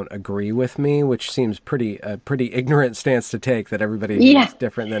they don't agree with me, which seems a pretty ignorant stance to take, that everybody Yeah. is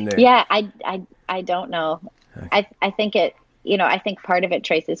different than they. Yeah, I don't know. I think I think part of it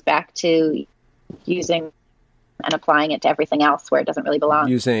traces back to using and applying it to everything else where it doesn't really belong.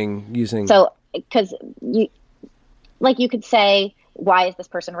 Using. So, because you could say, why is this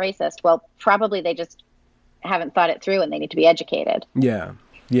person racist? Well, probably they just haven't thought it through and they need to be educated. Yeah.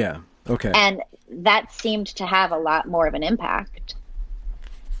 Yeah. Okay. And that seemed to have a lot more of an impact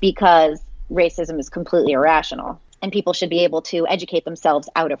because racism is completely irrational and people should be able to educate themselves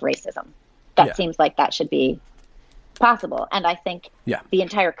out of racism. That Yeah. seems like that should be possible. And I think Yeah. the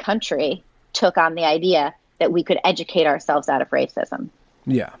entire country took on the idea that we could educate ourselves out of racism.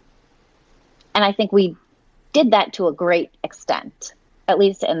 Yeah. And I think we did that to a great extent, at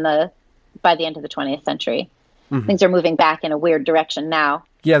least by the end of the 20th century. Mm-hmm. Things are moving back in a weird direction now.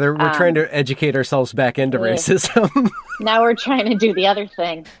 Yeah, we're trying to educate ourselves back into racism. Now we're trying to do the other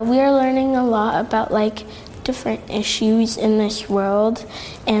thing. We are learning a lot about like different issues in this world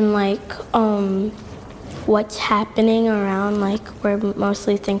and like what's happening around. Like we're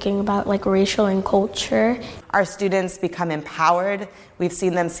mostly thinking about like racial and culture. Our students become empowered. We've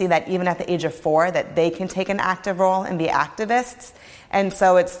seen them see that even at the age of 4 that they can take an active role and be activists. And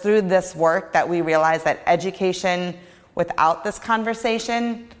so it's through this work that we realize that education without this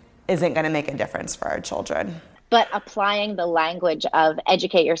conversation isn't going to make a difference for our children. But applying the language of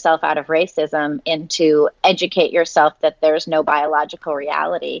educate yourself out of racism into educate yourself that there's no biological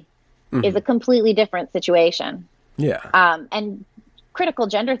reality is a completely different situation. Yeah. And critical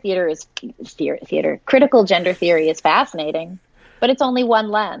gender theater. Critical gender theory is fascinating, but it's only one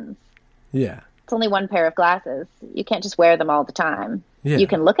lens. Yeah. It's only one pair of glasses. You can't just wear them all the time. Yeah. You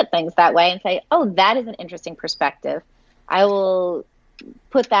can look at things that way and say, oh, that is an interesting perspective. I will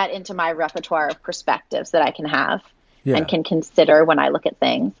put that into my repertoire of perspectives that I can have and can consider when I look at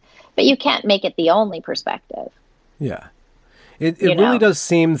things. But you can't make it the only perspective. Yeah. It really does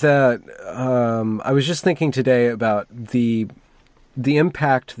seem that I was just thinking today about the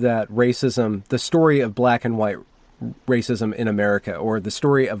impact that racism, the story of black and white racism in America, or the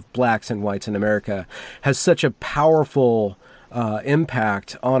story of blacks and whites in America, has such a powerful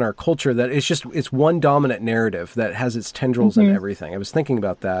impact on our culture that it's one dominant narrative that has its tendrils in everything. I was thinking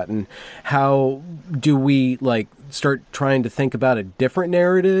about that, and how do we start trying to think about a different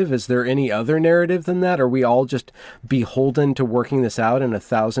narrative? Is there any other narrative than that? Are we all just beholden to working this out in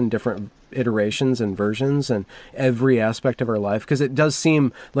 1,000 different iterations and versions and every aspect of our life? Because it does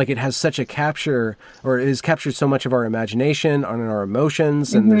seem like it has such a capture, or it has captured so much of our imagination and our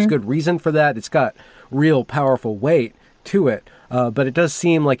emotions, and there's good reason for that. It's got real powerful weight to it. But it does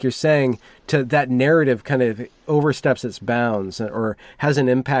seem like you're saying to that narrative kind of oversteps its bounds or has an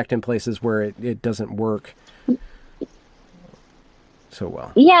impact in places where it doesn't work so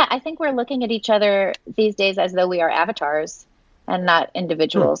well. Yeah, I think we're looking at each other these days as though we are avatars and not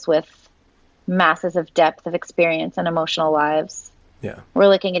individuals with masses of depth of experience and emotional lives. Yeah. We're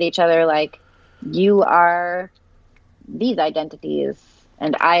looking at each other like, you are these identities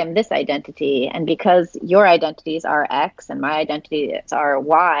and I am this identity. And because your identities are X and my identities are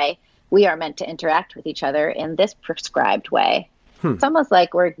Y, we are meant to interact with each other in this prescribed way. It's almost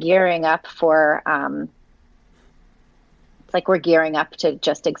like we're gearing up for, it's like we're gearing up to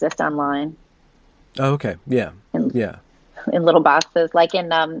just exist online. Oh, okay. Yeah. Yeah. In little boxes, like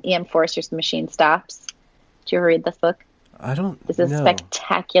in E.M. Forster's The Machine Stops. Did you ever read this book? I don't know. It's a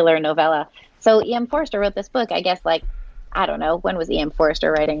spectacular novella. So E.M. Forster wrote this book, I guess, like, I don't know, when was E.M.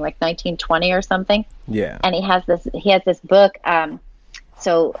 Forster writing? Like 1920 or something? Yeah. And he has this book.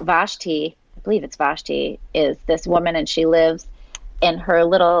 So Vashti, I believe it's Vashti, is this woman, and she lives in her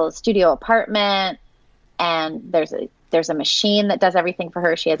little studio apartment, and there's a machine that does everything for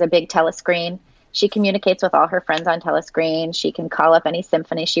her. She has a big telescreen. She communicates with all her friends on telescreen. She can call up any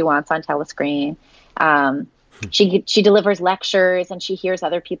symphony she wants on telescreen. She delivers lectures, and she hears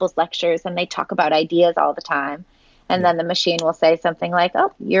other people's lectures, and they talk about ideas all the time. And then the machine will say something like,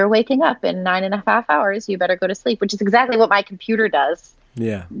 "Oh, you're waking up in 9.5 hours. You better go to sleep," which is exactly what my computer does.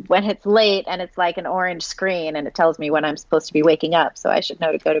 Yeah. When it's late and it's like an orange screen and it tells me when I'm supposed to be waking up, so I should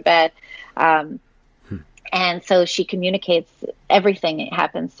know to go to bed. And so she communicates everything. It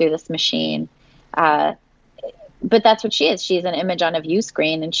happens through this machine. But that's what she is. She's an image on a view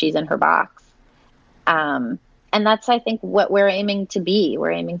screen, and she's in her box. And that's, I think, what we're aiming to be.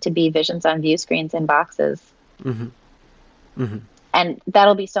 We're aiming to be visions on view screens in boxes. Mm-hmm. Mm-hmm. And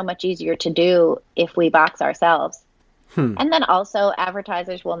that'll be so much easier to do if we box ourselves. And then also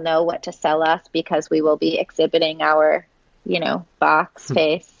advertisers will know what to sell us because we will be exhibiting our, box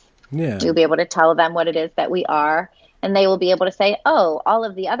face. Yeah. We'll be able to tell them what it is that we are. And they will be able to say, oh, all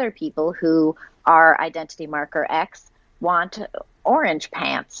of the other people who are identity marker X want orange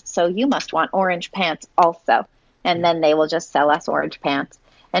pants. So you must want orange pants also. And then they will just sell us orange pants.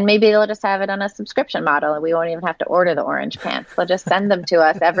 And maybe they'll just have it on a subscription model, and we won't even have to order the orange pants. They'll just send them to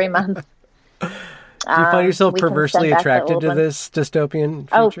us every month. Do you find yourself perversely attracted to this dystopian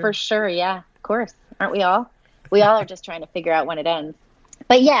future? Oh, for sure. Yeah, of course. Aren't we all? We all are just trying to figure out when it ends.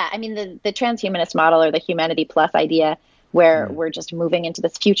 But yeah, I mean, the transhumanist model, or the humanity plus idea, where we're just moving into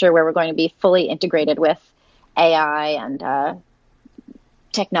this future where we're going to be fully integrated with AI and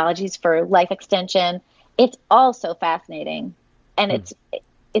technologies for life extension. It's all so fascinating. And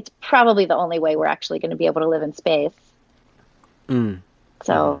it's probably the only way we're actually going to be able to live in space.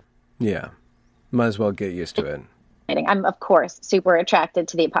 So yeah, might as well get used to it. I'm, of course, super attracted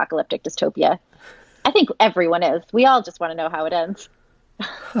to the apocalyptic dystopia. I think everyone is. We all just want to know how it ends.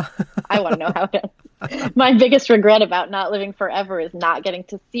 I want to know how it ends. My biggest regret about not living forever is not getting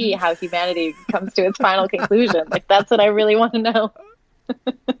to see how humanity comes to its final conclusion. Like, that's what I really want to know.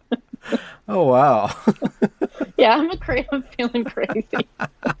 Oh, wow. Yeah, I'm feeling crazy.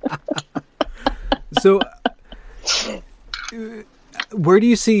 So, where do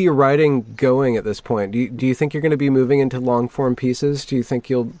you see your writing going at this point? Do you think you're going to be moving into long form pieces? Do you think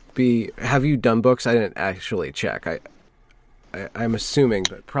have you done books? I didn't actually check. I'm assuming,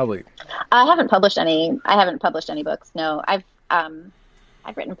 but probably. I haven't published any books. No, I've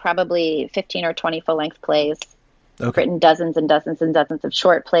written probably 15 or 20 full length plays. Okay. I've written dozens and dozens and dozens of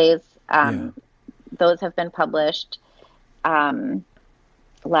short plays. Those have been published. A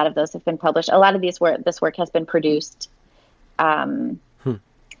lot of those have been published. A lot of this work has been produced. But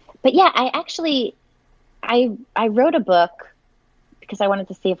yeah, I wrote a book because I wanted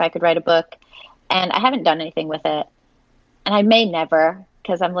to see if I could write a book, and I haven't done anything with it. And I may never,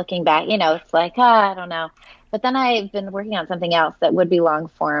 because I'm looking back, it's like, I don't know. But then I've been working on something else that would be long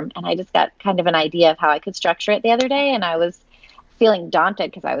form, and I just got kind of an idea of how I could structure it the other day, and I was feeling daunted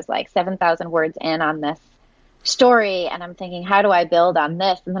because I was like 7,000 words in on this story, and I'm thinking, how do I build on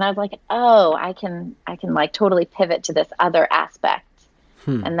this? And then I was like, oh, I can like totally pivot to this other aspect.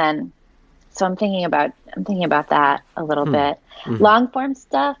 And then, so I'm thinking about that a little bit. Long form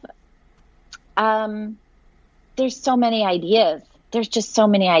stuff. There's so many ideas. There's just so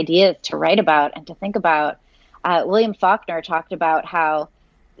many ideas to write about and to think about. William Faulkner talked about how,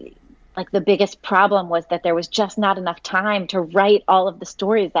 like, the biggest problem was that there was just not enough time to write all of the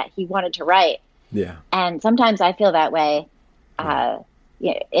stories that he wanted to write. Yeah. And sometimes I feel that way.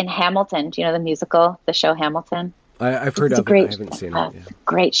 In Hamilton, do you know the musical, the show Hamilton? I've heard of it. I haven't seen it. Yeah.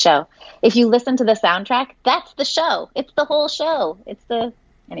 Great show. If you listen to the soundtrack, that's the show. It's the whole show.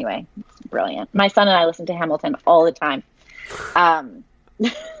 Anyway, it's brilliant. My son and I listen to Hamilton all the time. And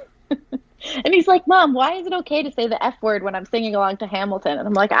he's like, Mom, why is it okay to say the F word when I'm singing along to Hamilton? And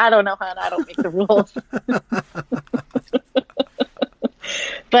I'm like, I don't know, hon. I don't make the rules.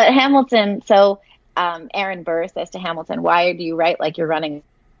 But Hamilton, so Aaron Burr says to Hamilton, why do you write like you're running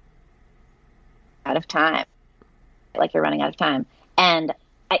out of time? Like you're running out of time. And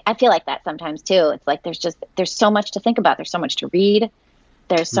I feel like that sometimes too. It's like there's so much to think about. There's so much to read.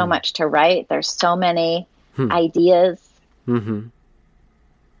 There's so much to write. There's so many ideas. Mm-hmm.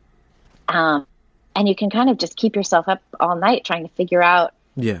 And you can kind of just keep yourself up all night trying to figure out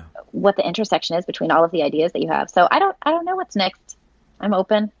what the intersection is between all of the ideas that you have. So I don't know what's next. I'm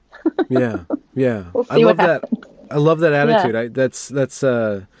open. Yeah. We'll see what happens. I love that attitude.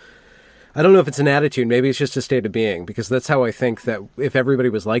 Yeah. I don't know if it's an attitude. Maybe it's just a state of being, because that's how I think that if everybody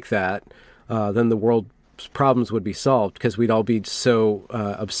was like that, then the world's problems would be solved, because we'd all be so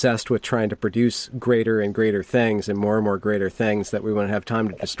obsessed with trying to produce greater and greater things and more greater things that we wouldn't have time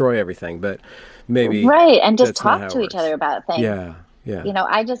to destroy everything. But maybe right, and just talk to each other about things. Yeah. You know,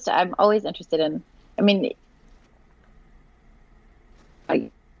 I'm always interested in. I mean,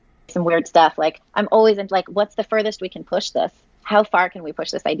 some weird stuff. Like I'm always in, like, what's the furthest we can push this? How far can we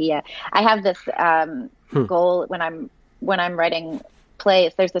push this idea? I have this goal when I'm writing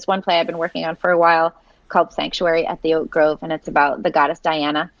plays. There's this one play I've been working on for a while called Sanctuary at the Oak Grove, and it's about the goddess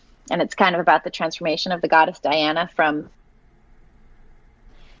Diana, and it's kind of about the transformation of the goddess Diana from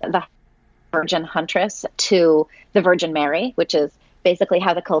the Virgin Huntress to the Virgin Mary, which is basically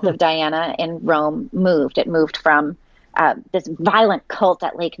how the cult of Diana in Rome moved. It moved from this violent cult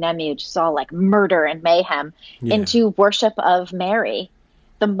at Lake Nemu, just all like murder and mayhem, into worship of Mary,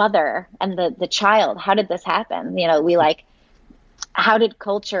 the mother and the child. How did this happen? You know, how did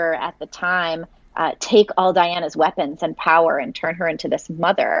culture at the time take all Diana's weapons and power and turn her into this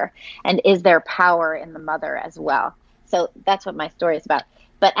mother? And is there power in the mother as well? So that's what my story is about.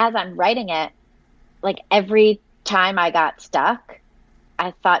 But as I'm writing it, like every time I got stuck,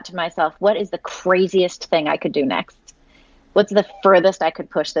 I thought to myself, what is the craziest thing I could do next? What's the furthest I could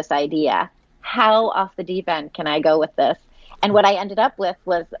push this idea? How off the deep end can I go with this? And what I ended up with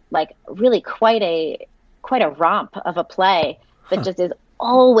was like really quite a romp of a play that just is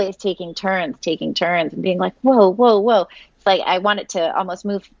always taking turns and being like, whoa. It's like I want it to almost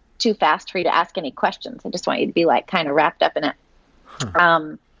move too fast for you to ask any questions. I just want you to be like kind of wrapped up in it.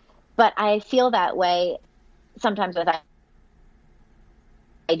 But I feel that way sometimes with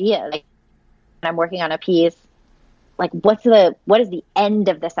ideas. Like when I'm working on a piece, like what is the end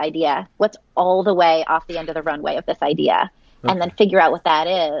of this idea? What's all the way off the end of the runway of this idea? Okay. And then figure out what that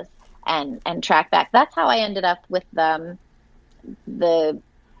is and track back. That's how I ended up with the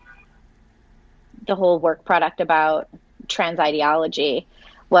whole work product about trans ideology.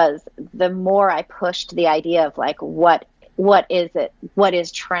 Was the more I pushed the idea of like what is it? What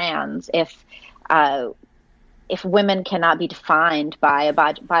is trans? If women cannot be defined by a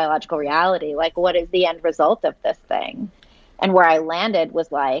biological reality, like what is the end result of this thing? And where I landed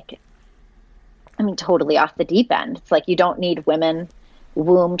was like, I mean, totally off the deep end. It's like, you don't need women,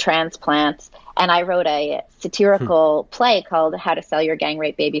 womb transplants. And I wrote a satirical play called How to Sell Your Gang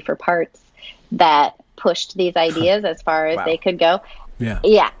Rape Baby for Parts that pushed these ideas as far as they could go.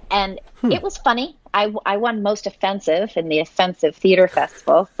 Yeah. And it was funny. I won most offensive in the Offensive Theater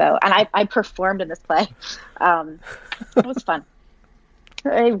Festival. So, and I performed in this play. It was fun.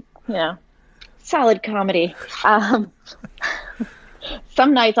 Solid comedy.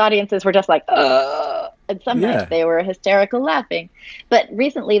 Some nights audiences were just like, and some nights they were hysterical laughing. But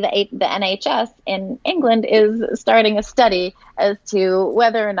recently the NHS in England is starting a study as to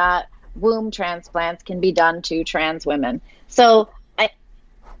whether or not womb transplants can be done to trans women. So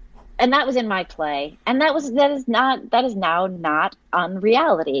and that was in my play. And that is now not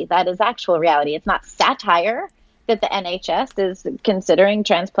unreality. That is actual reality. It's not satire that the NHS is considering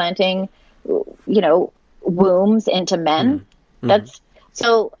transplanting, wombs into men. Mm-hmm. That's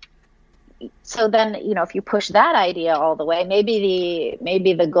so then, if you push that idea all the way, maybe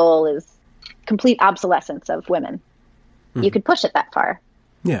the goal is complete obsolescence of women. Mm-hmm. You could push it that far.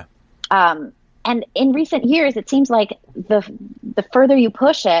 Yeah. And in recent years, it seems like the further you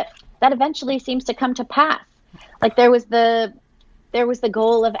push it, that eventually seems to come to pass. Like there was the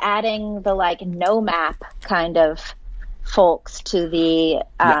goal of adding the like no map kind of folks to the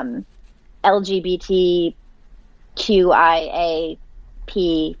LGBTQIAP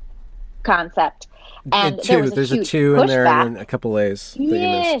concept, and there's a two in there and a couple A's.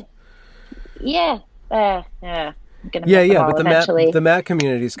 Yeah. going to meet them all but eventually. the Matt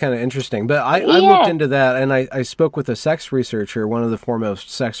community is kind of interesting. But I Yeah. looked into that, and I spoke with a sex researcher, one of the foremost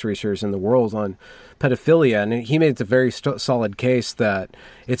sex researchers in the world on pedophilia, and he made a very solid case that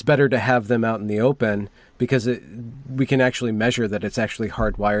it's better to have them out in the open because we can actually measure that it's actually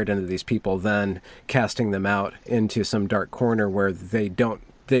hardwired into these people than casting them out into some dark corner where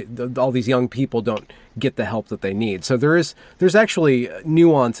all these young people don't get the help that they need. So there's actually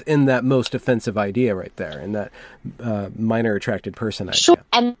nuance in that most offensive idea right there, in that minor attracted person idea. Sure.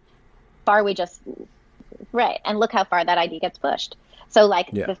 And and look how far that idea gets pushed. So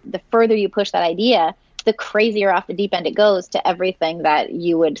the further you push that idea, the crazier off the deep end it goes to everything that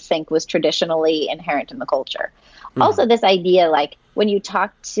you would think was traditionally inherent in the culture. Also, this idea, like when you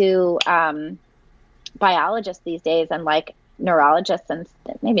talk to biologists these days and like neurologists, and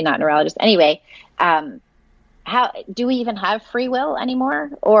maybe not neurologists anyway, how do we even have free will anymore?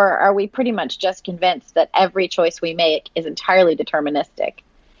 Or are we pretty much just convinced that every choice we make is entirely deterministic?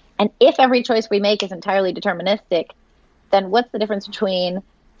 And if every choice we make is entirely deterministic, then what's the difference between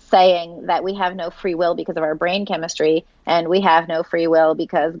saying that we have no free will because of our brain chemistry and we have no free will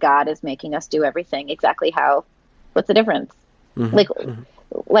because God is making us do everything exactly how? What's the difference? Like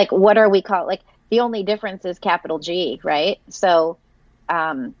what are we called? Like the only difference is capital G, right? So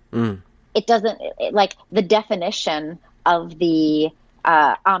it doesn't, like the definition of the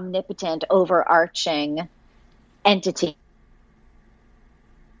omnipotent overarching entity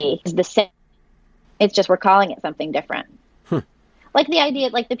is the same. It's just we're calling it something different. Like the idea,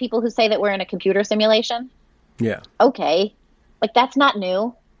 like the people who say that we're in a computer simulation. Yeah. Okay. Like that's not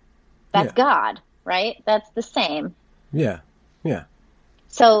new. That's God, right? That's the same. Yeah. Yeah.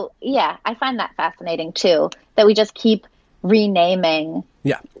 So, yeah, I find that fascinating too, that we just keep renaming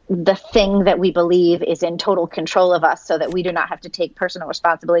the thing that we believe is in total control of us so that we do not have to take personal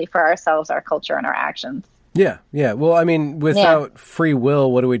responsibility for ourselves, our culture, and our actions. Yeah, yeah. Well, I mean, without free will,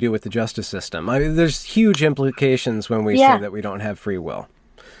 what do we do with the justice system? I mean, there's huge implications when we say that we don't have free will.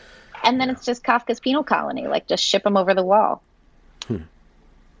 And then it's just Kafka's Penal Colony, like just ship them over the wall.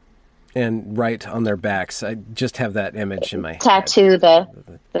 And write on their backs. I just have that image in my tattoo head.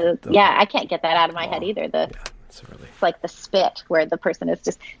 I can't get that out of my head either. It's like the spit where the person is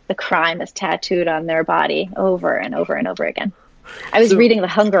just, the crime is tattooed on their body over and over and over again. I was reading The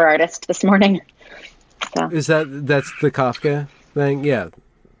Hunger Artist this morning. So. Is that's the Kafka thing? Yeah.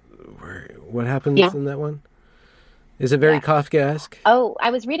 What happens in that one? Is it very Kafkaesque? Oh,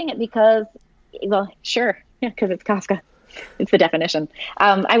 I was reading it because, well, sure. Yeah, because it's Kafka. It's the definition.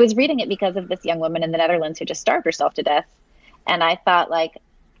 I was reading it because of this young woman in the Netherlands who just starved herself to death. And I thought, like,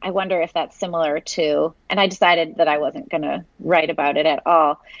 I wonder if that's similar to, and I decided that I wasn't going to write about it at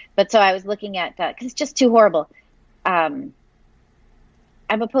all. But so I was looking at, because it's just too horrible. I'm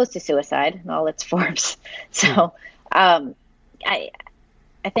opposed to suicide in all its forms. So I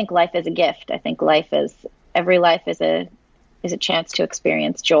think life is a gift. I think every life is a chance to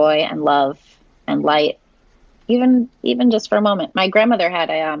experience joy and love and light, even just for a moment. My grandmother had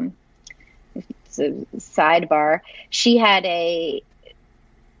it's a sidebar. She had a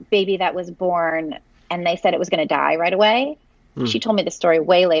baby that was born and they said it was going to die right away. She told me the story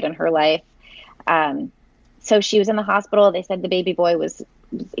way late in her life. So she was in the hospital. They said the baby boy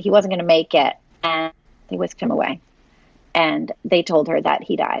he wasn't going to make it, and they whisked him away. And they told her that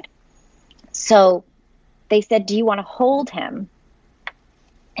he died. So they said, "Do you want to hold him?"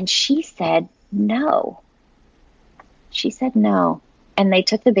 And she said, "No." She said, "No." And they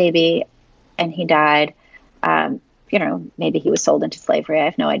took the baby, and he died. Maybe he was sold into slavery. I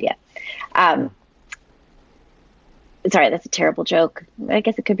have no idea. Sorry, that's a terrible joke. I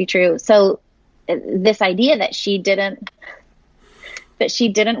guess it could be true. So this idea that she didn't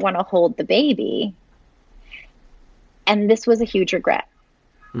want to hold the baby, and this was a huge regret.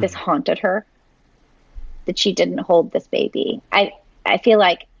 This haunted her, that she didn't hold this baby. I feel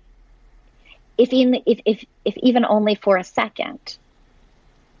like if even only for a second,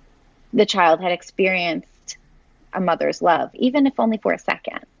 the child had experienced a mother's love, even if only for a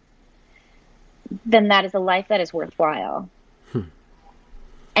second, then that is a life that is worthwhile.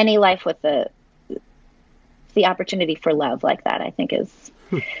 Any life with the opportunity for love like that, I think is,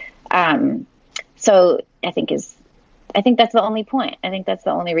 so I think that's the only point. I think that's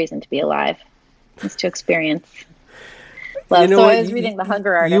the only reason to be alive, is to experience love. So I was reading The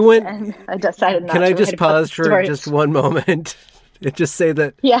Hunger Artist and I decided not to. Can I just pause for just one moment and just say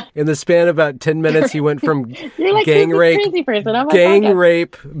that in the span of about 10 minutes, you went from like, gang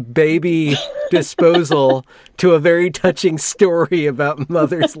rape, baby disposal to a very touching story about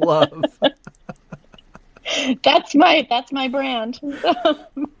mother's love. That's my brand.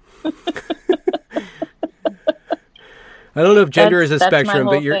 I don't know if gender is a That's my spectrum,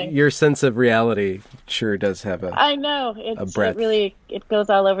 whole but thing. your sense of reality sure does have I know a breadth. it goes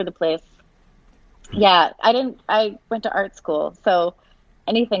all over the place. Yeah, I went to art school, so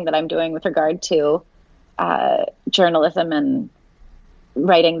anything that I'm doing with regard to journalism and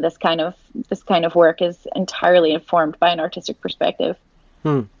writing this kind of work is entirely informed by an artistic perspective.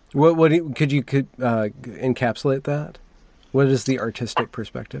 Could you encapsulate that? What is the artistic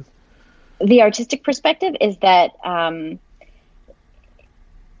perspective? The artistic perspective is that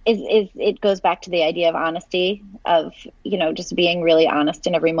is it goes back to the idea of honesty, of just being really honest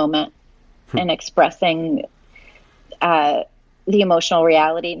in every moment and expressing the emotional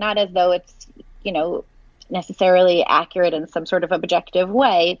reality, not as though it's necessarily accurate in some sort of objective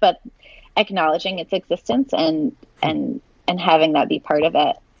way, but acknowledging its existence and having that be part of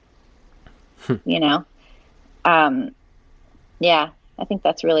it. Yeah, I think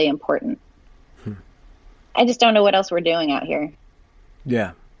that's really important. I just don't know what else we're doing out here.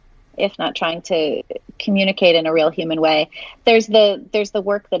 Yeah. If not trying to communicate in a real human way. There's the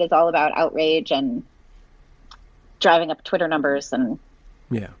work that is all about outrage and driving up Twitter numbers and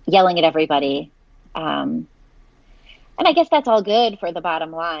yelling at everybody. And I guess that's all good for the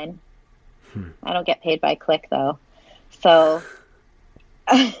bottom line. I don't get paid by click though. So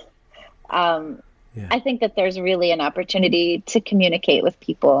I think that there's really an opportunity to communicate with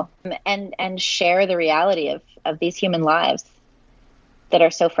people and share the reality of these human lives that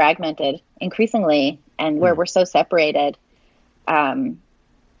are so fragmented increasingly, and where we're so separated. I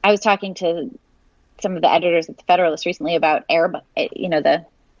was talking to some of the editors at the Federalist recently about the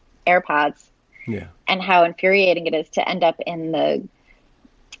AirPods, and how infuriating it is to end up in the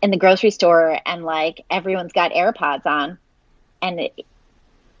grocery store and like everyone's got AirPods on, and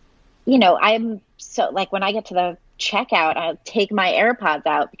I'm so like when I get to the checkout, I'll take my AirPods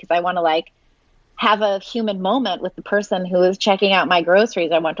out because I want to like have a human moment with the person who is checking out my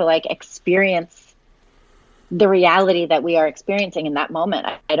groceries. I want to like experience the reality that we are experiencing in that moment.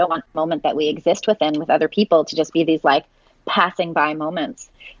 I don't want the moment that we exist within with other people to just be these like passing by moments.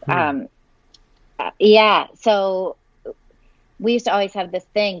 So we used to always have this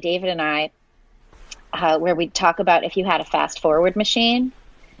thing, David and I, where we'd talk about if you had a fast forward machine,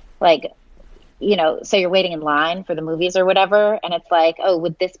 like, so you're waiting in line for the movies or whatever, and it's like, oh,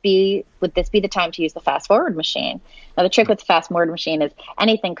 would this be the time to use the fast forward machine? Now, the trick with the fast forward machine is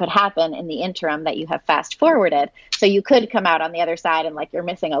anything could happen in the interim that you have fast forwarded. So you could come out on the other side and like you're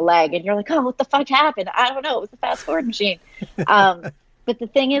missing a leg, and you're like, oh, what the fuck happened? I don't know. It was the fast forward machine. But the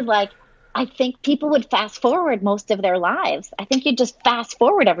thing is, like, I think people would fast forward most of their lives. I think you'd just fast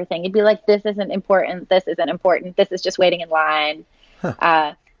forward everything. You'd be like, this isn't important. This isn't important. This is just waiting in line.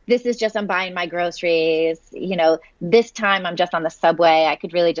 This is just, I'm buying my groceries. This time I'm just on the subway. I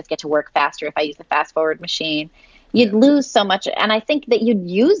could really just get to work faster if I use the fast forward machine. You'd lose so much. And I think that you'd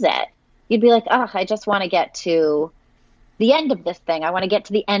use it. You'd be like, oh, I just want to get to the end of this thing. I want to get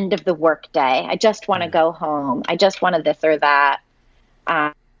to the end of the work day. I just want to go home. I just want to this or that.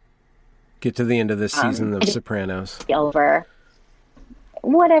 Get to the end of this season of Sopranos. Over.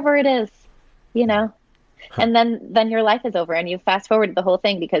 Whatever it is, And then your life is over and you fast forward the whole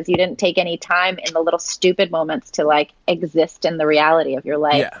thing because you didn't take any time in the little stupid moments to like exist in the reality of your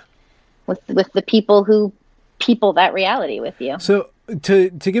life with the people who people that reality with you. So to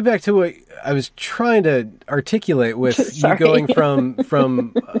get back to what I was trying to articulate with you going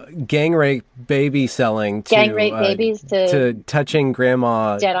from gang rape baby selling to gang rape babies to touching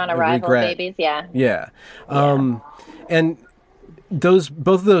grandma dead on arrival regret. Babies, and both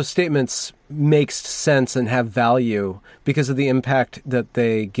of those statements makes sense and have value because of the impact that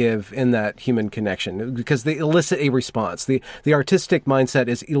they give in that human connection, because they elicit a response. The artistic mindset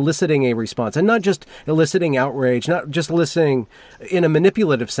is eliciting a response, and not just eliciting outrage, not just eliciting in a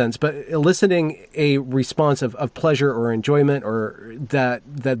manipulative sense, but eliciting a response of pleasure or enjoyment, or that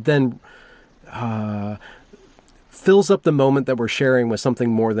then fills up the moment that we're sharing with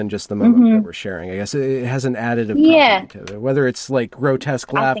something more than just the moment that we're sharing. I guess it has an additive property to it, whether it's like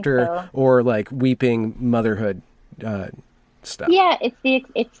grotesque laughter or like weeping motherhood stuff. Yeah,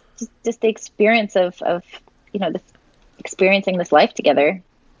 it's just the experience of this experiencing this life together.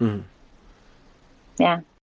 Yeah.